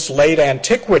used since late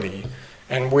antiquity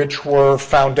and which were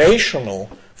foundational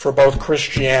for both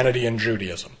Christianity and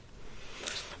Judaism.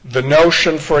 The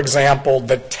notion, for example,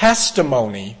 that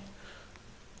testimony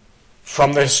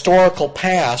from the historical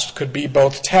past could be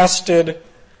both tested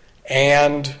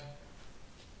and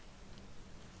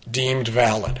deemed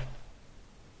valid.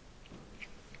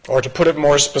 Or to put it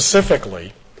more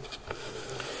specifically,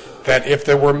 that if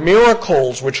there were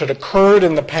miracles which had occurred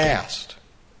in the past,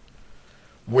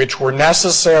 which were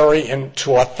necessary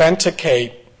to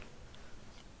authenticate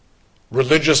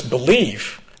religious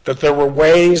belief, that there were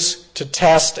ways to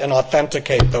test and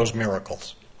authenticate those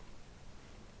miracles.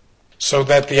 So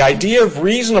that the idea of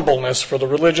reasonableness for the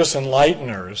religious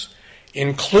enlighteners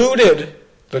included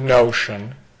the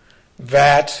notion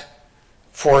that,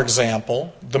 for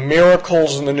example, the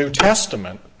miracles in the New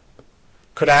Testament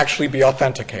could actually be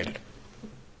authenticated.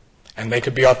 And they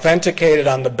could be authenticated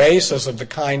on the basis of the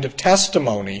kind of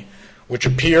testimony which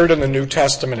appeared in the New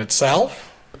Testament itself,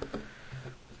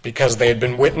 because they had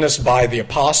been witnessed by the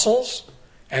apostles,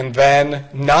 and then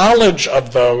knowledge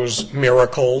of those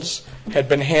miracles had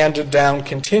been handed down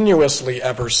continuously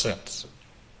ever since.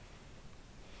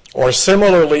 Or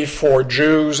similarly for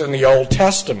Jews in the Old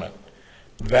Testament,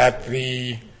 that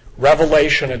the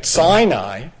revelation at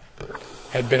Sinai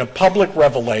had been a public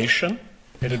revelation.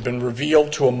 It had been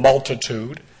revealed to a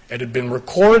multitude. It had been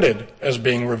recorded as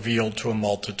being revealed to a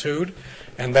multitude.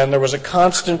 And then there was a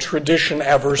constant tradition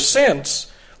ever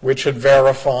since which had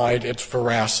verified its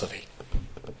veracity.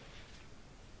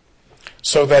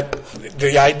 So that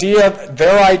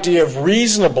their idea of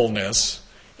reasonableness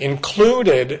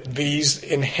included these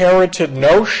inherited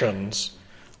notions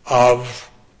of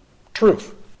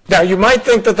truth. Now, you might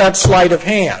think that that's sleight of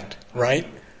hand, right?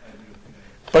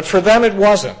 But for them, it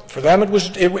wasn't. For them, it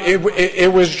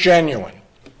was genuine.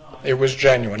 It was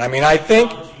genuine. I mean, I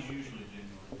think.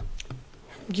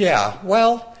 Yeah.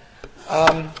 Well.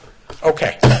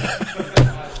 Okay.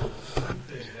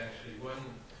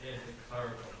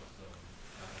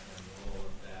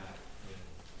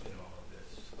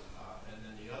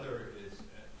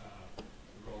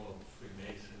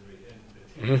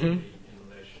 Mm-hmm. In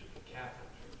relation to the Catholic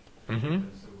Church. Mm-hmm.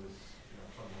 Because there was,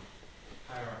 from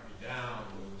the hierarchy down,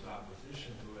 there was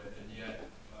opposition to it, and yet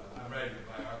I'm writing a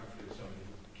biography of somebody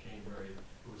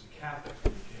who was a Catholic,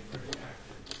 who became very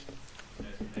active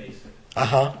as a Mason.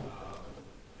 Uh-huh.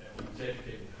 And he was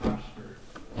educated in Oxford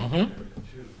Mm-hmm.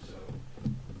 too, so,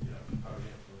 probably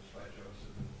influenced by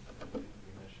Joseph, and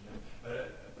we mentioned that. But,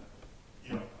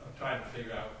 I'm trying to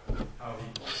figure out how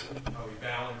he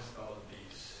balanced all of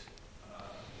these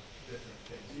different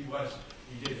things.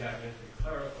 He did have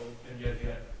anti-clerical, and yet he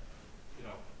had,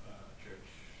 church,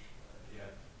 he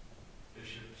had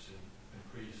bishops and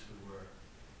priests who were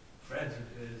friends of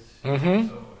his, Mm-hmm.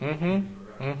 so Mm-hmm. who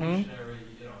were revolutionary,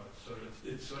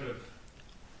 it's sort of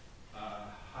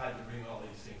hard to bring all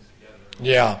these things together.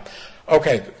 Yeah.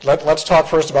 Okay, let's talk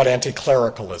first about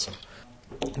anti-clericalism.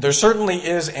 There certainly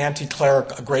is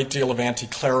a great deal of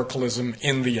anti-clericalism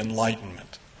in the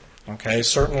Enlightenment. Okay,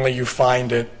 certainly you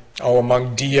find it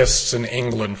among deists in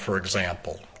England, for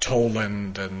example,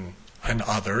 Toland and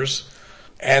others.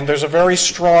 And there's a very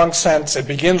strong sense, it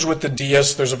begins with the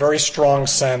deists, there's a very strong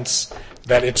sense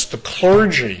that it's the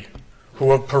clergy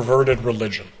who have perverted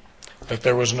religion. That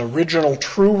there was an original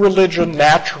true religion,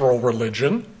 natural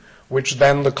religion, which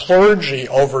then the clergy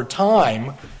over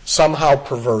time somehow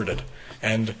perverted.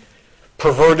 And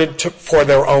perverted for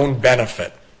their own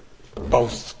benefit,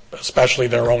 both, especially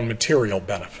their own material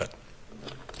benefit.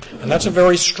 And that's a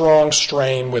very strong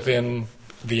strain within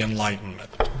the Enlightenment.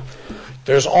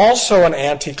 There's also an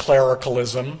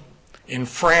anti-clericalism in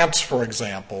France, for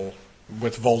example,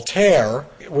 with Voltaire,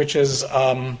 which is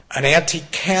an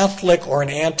anti-Catholic or an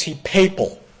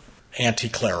anti-papal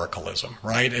anti-clericalism,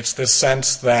 right? It's this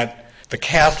sense that the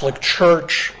Catholic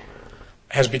Church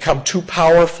has become too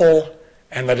powerful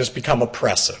and that has become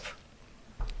oppressive.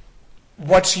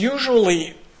 What's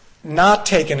usually not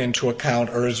taken into account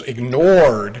or is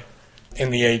ignored in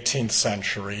the 18th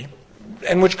century,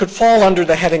 and which could fall under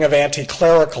the heading of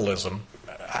anti-clericalism,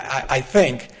 I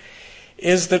think,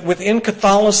 is that within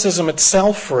Catholicism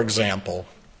itself, for example,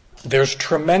 there's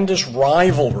tremendous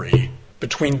rivalry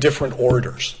between different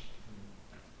orders.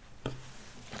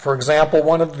 For example,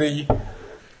 one of the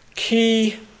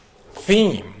key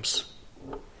themes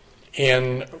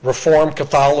in Reformed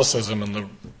Catholicism and the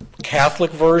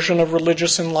Catholic version of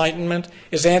religious enlightenment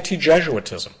is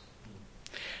anti-Jesuitism.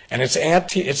 And it's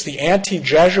the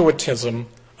anti-Jesuitism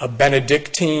of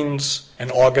Benedictines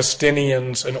and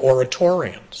Augustinians and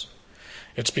Oratorians.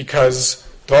 It's because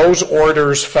those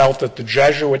orders felt that the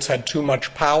Jesuits had too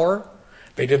much power.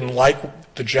 They didn't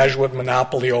like the Jesuit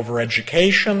monopoly over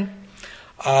education.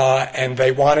 And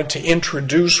they wanted to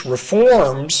introduce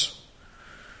reforms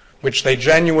which they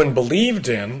genuinely believed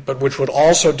in, but which would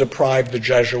also deprive the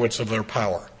Jesuits of their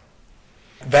power.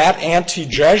 That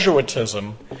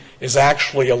anti-Jesuitism is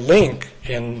actually a link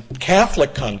in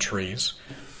Catholic countries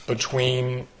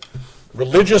between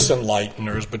religious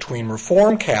enlighteners, between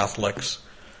Reformed Catholics,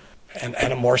 and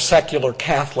a more secular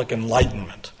Catholic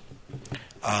Enlightenment.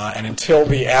 And until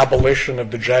the abolition of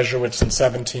the Jesuits in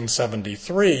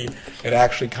 1773, it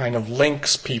actually kind of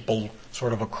links people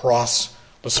sort of across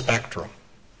the spectrum.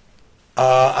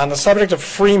 On the subject of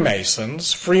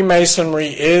Freemasons, Freemasonry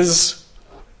is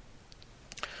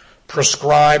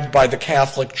prescribed by the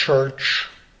Catholic Church.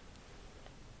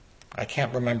 I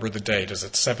can't remember the date. Is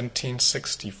it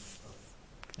 1760?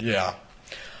 Yeah.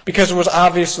 Because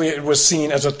it was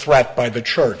seen as a threat by the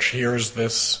church. Here's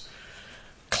this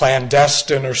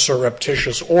clandestine or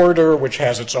surreptitious order which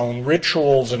has its own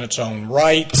rituals and its own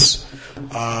rites,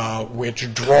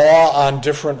 which draw on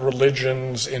different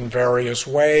religions in various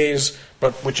ways,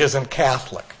 but which isn't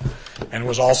Catholic, and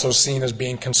was also seen as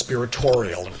being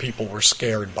conspiratorial, and people were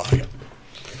scared by it.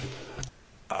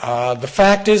 The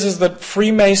fact is that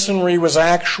Freemasonry was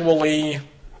actually,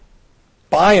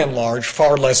 by and large,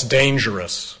 far less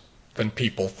dangerous than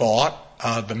people thought.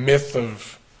 The myth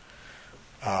of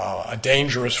a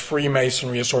dangerous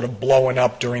Freemasonry is sort of blowing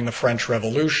up during the French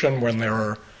Revolution when there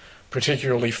are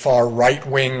particularly far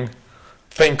right-wing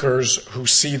thinkers who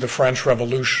see the French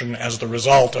Revolution as the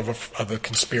result of the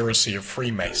conspiracy of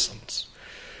Freemasons.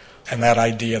 And that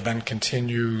idea then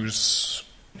continues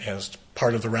as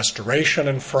part of the Restoration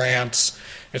in France.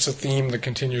 It's a theme that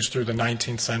continues through the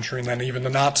 19th century, and then even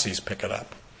the Nazis pick it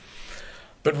up.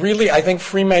 But really, I think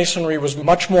Freemasonry was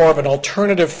much more of an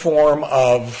alternative form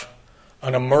of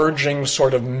an emerging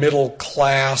sort of middle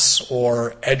class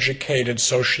or educated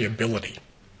sociability.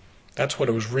 That's what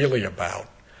it was really about.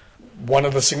 One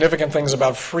of the significant things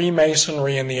about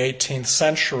Freemasonry in the 18th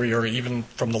century, or even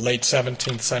from the late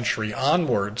 17th century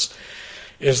onwards,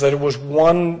 is that it was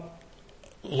one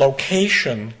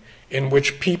location in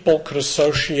which people could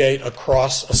associate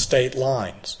across estate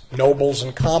lines. Nobles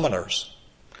and commoners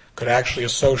could actually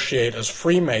associate as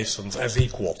Freemasons, as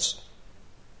equals,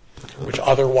 which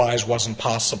otherwise wasn't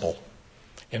possible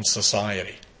in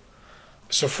society.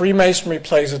 So Freemasonry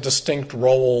plays a distinct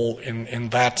role in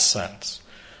that sense.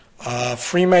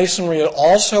 Freemasonry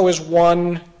also is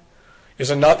one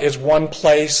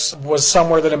place, was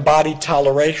somewhere that embodied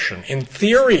toleration. In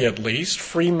theory, at least,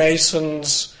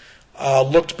 Freemasons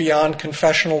looked beyond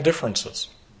confessional differences.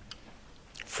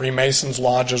 Freemasons'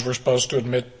 lodges were supposed to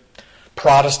admit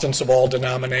Protestants of all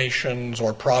denominations,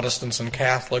 or Protestants and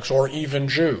Catholics, or even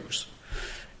Jews.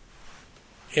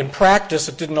 In practice,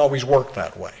 it didn't always work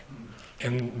that way.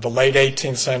 In the late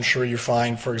 18th century, you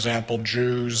find, for example,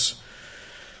 Jews,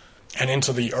 and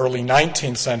into the early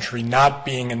 19th century, not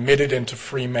being admitted into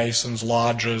Freemasons'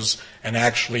 lodges and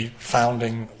actually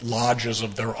founding lodges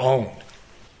of their own,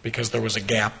 because there was a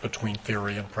gap between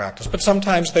theory and practice. But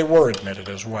sometimes they were admitted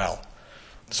as well.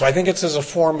 So I think it's as a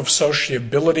form of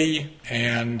sociability,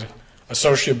 and a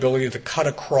sociability that cut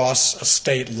across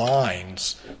estate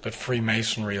lines, that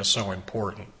Freemasonry is so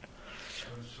important.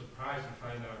 I was surprised to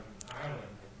find out in Ireland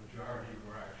the majority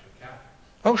were actually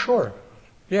Catholics. Oh, sure.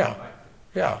 Yeah.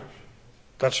 Yeah.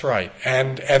 That's right.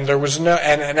 And there was no,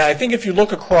 and I think if you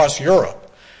look across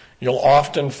Europe, you'll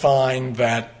often find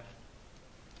that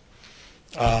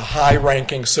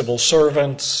high-ranking civil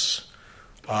servants,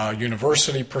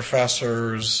 university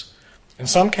professors, in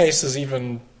some cases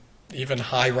even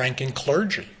high-ranking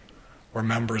clergy were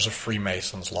members of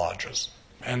Freemasons' lodges.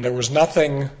 And there was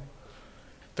nothing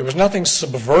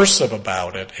subversive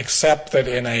about it, except that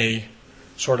in a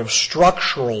sort of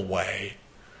structural way,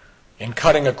 in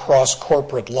cutting across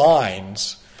corporate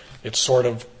lines, it sort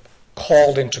of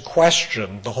called into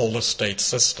question the whole estate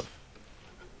system.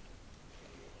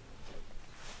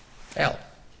 Al?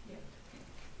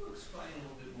 Explain a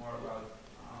little bit more about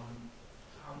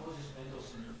how Moses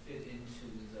Mendelssohn fit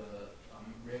into the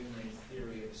regulating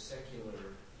theory of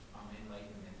secular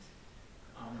Enlightenment.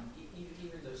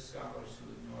 Even those scholars who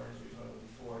ignored, as we talked about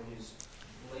before, his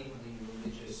blatantly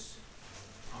religious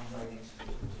writings,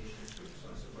 interpretations, which is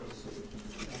unsurprising,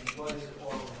 and he was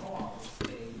all in all a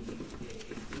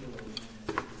theologian,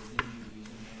 a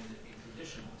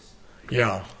traditionalist.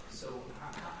 Yeah. So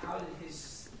how did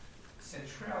his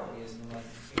centrality as an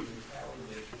enlightened figure tally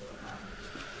with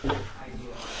the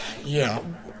idea of Yeah.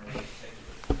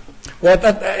 Well,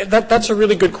 that's a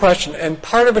really good question, and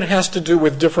part of it has to do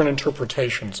with different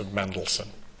interpretations of Mendelssohn.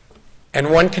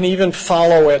 And one can even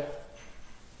follow it,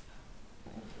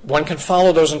 one can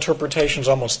follow those interpretations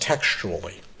almost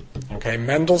textually. Okay,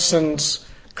 Mendelssohn's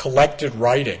collected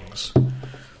writings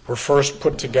were first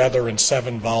put together in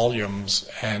 7 volumes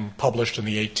and published in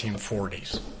the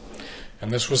 1840s.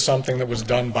 And this was something that was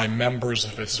done by members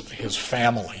of his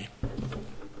family,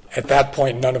 at that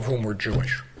point none of whom were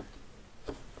Jewish,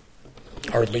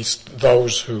 or at least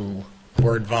those who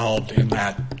were involved in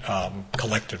that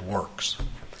collected works.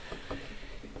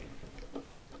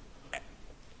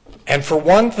 And for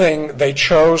one thing, they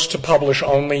chose to publish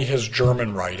only his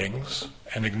German writings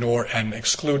and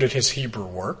excluded his Hebrew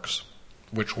works,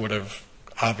 which would have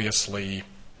obviously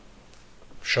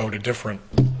showed a different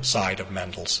side of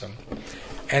Mendelssohn.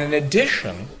 And in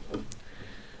addition,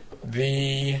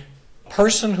 the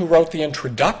person who wrote the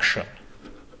introduction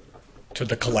to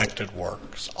the collected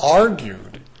works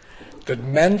argued that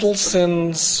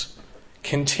Mendelssohn's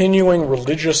continuing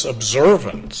religious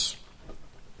observance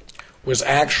was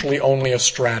actually only a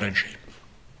strategy,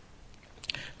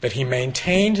 that he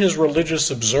maintained his religious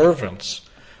observance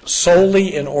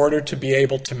solely in order to be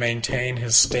able to maintain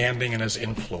his standing and his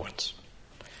influence,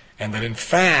 and that in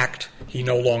fact he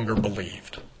no longer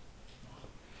believed.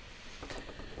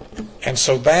 And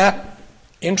so that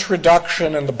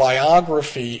introduction and the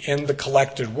biography in the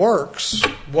collected works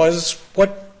was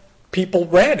what people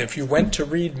read. If you went to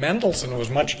read Mendelssohn, it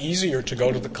was much easier to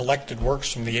go to the collected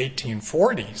works from the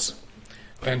 1840s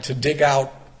than to dig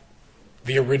out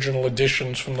the original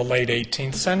editions from the late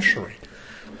 18th century.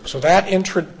 So that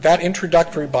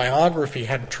introductory biography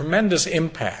had tremendous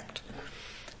impact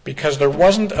because there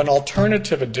wasn't an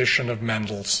alternative edition of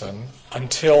Mendelssohn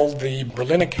until the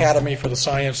Berlin Academy for the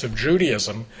Science of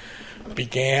Judaism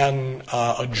began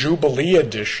a Jubilee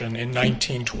edition in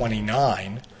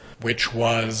 1929, which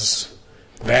was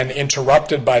then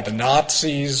interrupted by the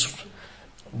Nazis.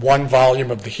 One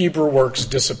volume of the Hebrew works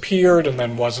disappeared and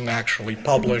then wasn't actually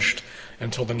published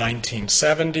until the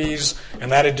 1970s,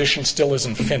 and that edition still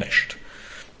isn't finished.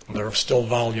 There are still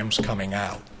volumes coming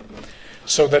out.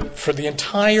 So that for the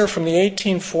entire, from the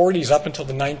 1840s up until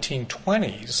the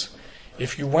 1920s,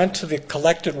 if you went to the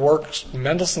collected works,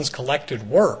 Mendelssohn's collected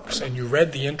works, and you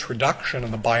read the introduction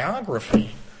and the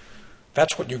biography,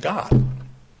 that's what you got.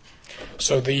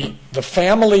 So this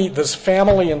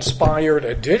family-inspired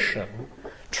edition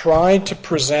tried to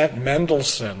present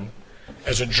Mendelssohn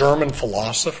as a German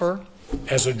philosopher,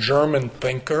 as a German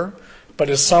thinker, but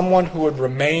as someone who had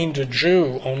remained a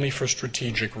Jew only for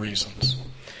strategic reasons.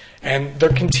 And there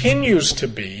continues to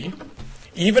be,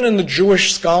 even in the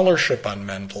Jewish scholarship on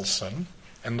Mendelssohn,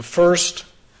 and the first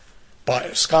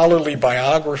scholarly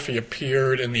biography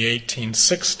appeared in the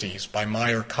 1860s by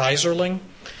Meyer Kaiserling.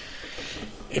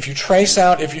 If you trace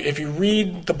out, if you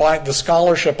read the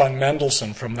scholarship on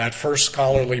Mendelssohn from that first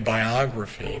scholarly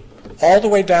biography, all the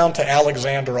way down to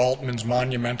Alexander Altman's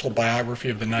monumental biography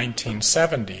of the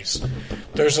 1970s,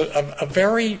 there's a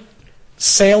very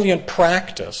salient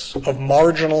practice of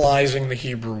marginalizing the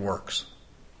Hebrew works.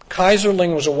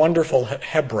 Kaiserling was a wonderful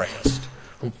Hebraist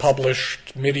who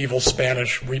published medieval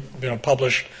Spanish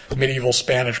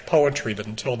poetry that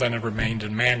until then had remained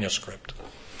in manuscript.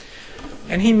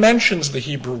 And he mentions the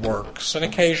Hebrew works and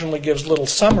occasionally gives little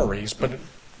summaries, but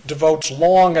devotes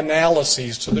long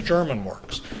analyses to the German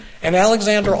works. And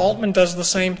Alexander Altman does the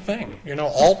same thing.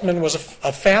 Altman was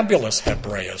a fabulous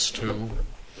Hebraist who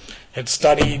had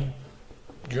studied,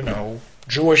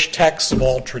 Jewish texts of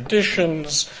all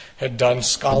traditions, had done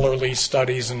scholarly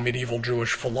studies in medieval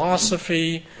Jewish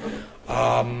philosophy.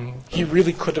 He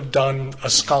really could have done a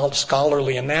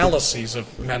scholarly analyses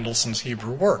of Mendelssohn's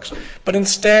Hebrew works. But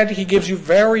instead, he gives you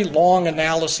very long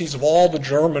analyses of all the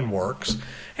German works,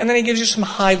 and then he gives you some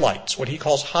highlights, what he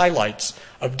calls highlights,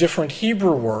 of different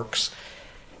Hebrew works,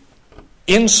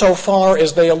 insofar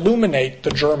as they illuminate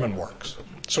the German works.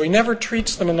 So he never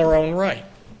treats them in their own right.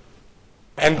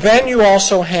 And then you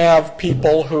also have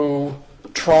people who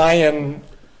try and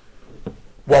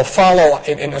follow,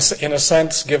 in a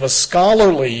sense, give a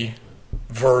scholarly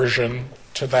version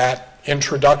to that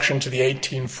introduction to the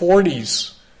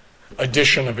 1840s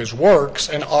edition of his works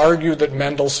and argue that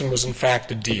Mendelssohn was in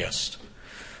fact a deist.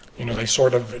 They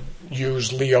sort of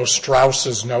use Leo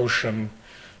Strauss's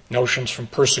notions from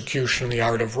Persecution and the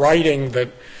Art of Writing that,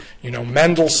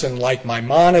 Mendelssohn, like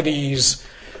Maimonides,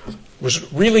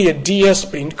 was really a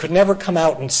deist, but he could never come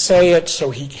out and say it, so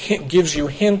he gives you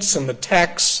hints in the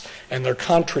texts, and there are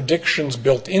contradictions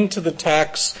built into the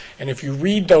text, and if you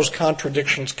read those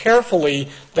contradictions carefully,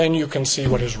 then you can see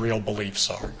what his real beliefs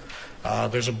are.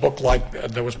 There's a book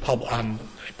that was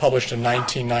published in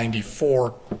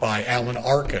 1994 by Alan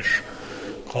Arkish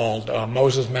called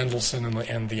Moses Mendelssohn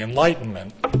and the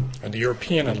Enlightenment, or the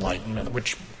European Enlightenment,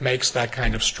 which makes that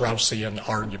kind of Straussian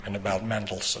argument about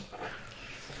Mendelssohn.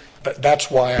 That's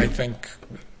why I think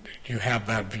you have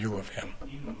that view of him.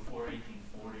 Even before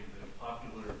 1840, the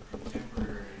popular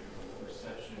contemporary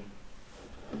reception,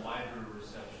 wider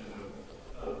reception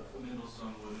of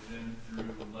Mendelssohn would have been through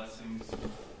Lessing's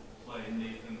play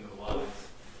Nathan the Wise,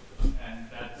 and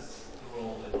that's the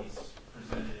role that he's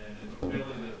presented in. And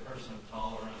really the person of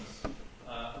tolerance.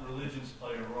 Religions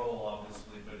play a role,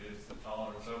 obviously, but it's the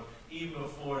tolerance. So even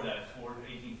before that,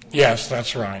 1840. Yes,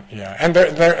 that's right. Yeah, and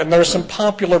there are some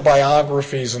popular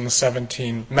biographies in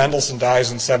the Mendelssohn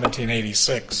dies in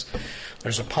 1786.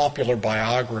 There's a popular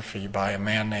biography by a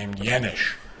man named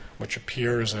Jenisch, which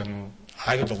appears in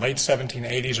either the late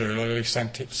 1780s or early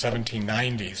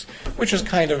 1790s, which is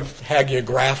kind of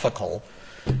hagiographical,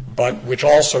 but which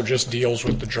also just deals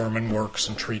with the German works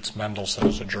and treats Mendelssohn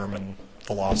as a German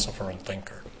philosopher and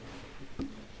thinker.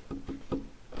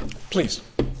 Please.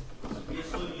 We are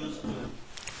so used to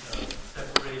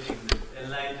separating that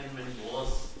Enlightenment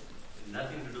was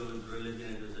nothing to do with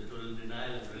religion, it was a total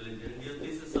denial of religion. Your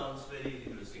thesis sounds very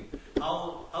interesting.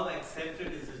 How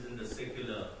accepted is it in the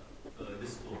secular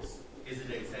discourse? Is it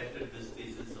accepted, this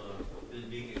thesis, or will it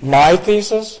be accepted? My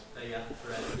thesis? Yeah,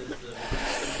 right.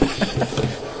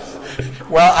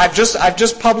 Well, I've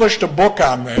just published a book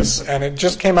on this, and it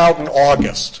just came out in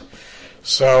August.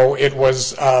 So it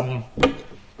was, I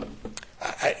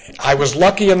was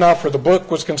lucky enough, or the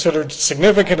book was considered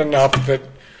significant enough that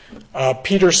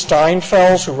Peter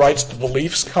Steinfels, who writes the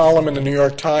beliefs column in the New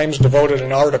York Times, devoted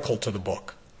an article to the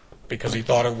book because he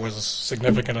thought it was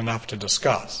significant enough to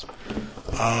discuss.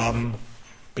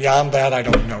 Beyond that, I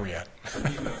don't know yet. He's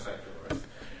no secularist.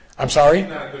 I'm sorry? He's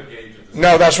not a good gauge of this.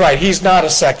 No, that's right. He's not a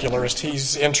secularist.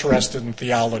 He's interested in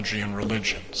theology and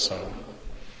religion, so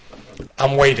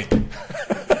I'm waiting.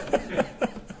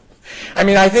 I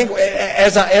mean, I think,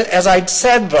 as I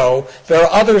said, though, there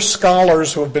are other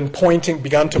scholars who have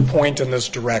begun to point in this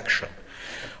direction.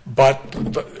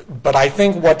 But I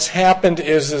think what's happened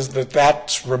is that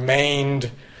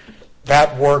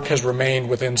that work has remained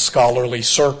within scholarly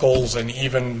circles and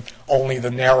even only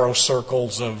the narrow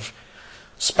circles of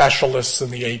specialists in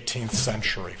the 18th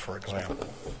century, for example.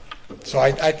 So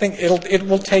I think it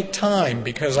will take time,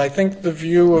 because I think the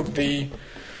view of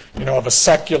of a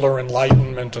secular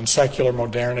Enlightenment and secular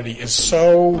modernity is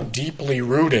so deeply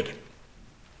rooted.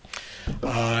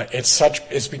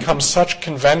 It's become such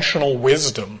conventional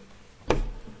wisdom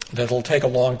that it'll take a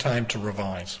long time to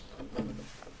revise. This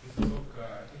book,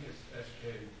 I think it's S.J.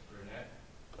 Burnett,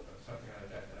 something like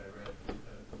that I read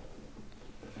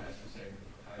that has the same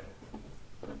title.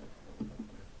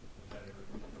 Is that a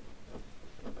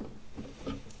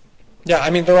good? Yeah, I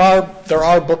mean there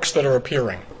are books that are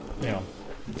appearing. Yeah.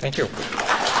 Thank you.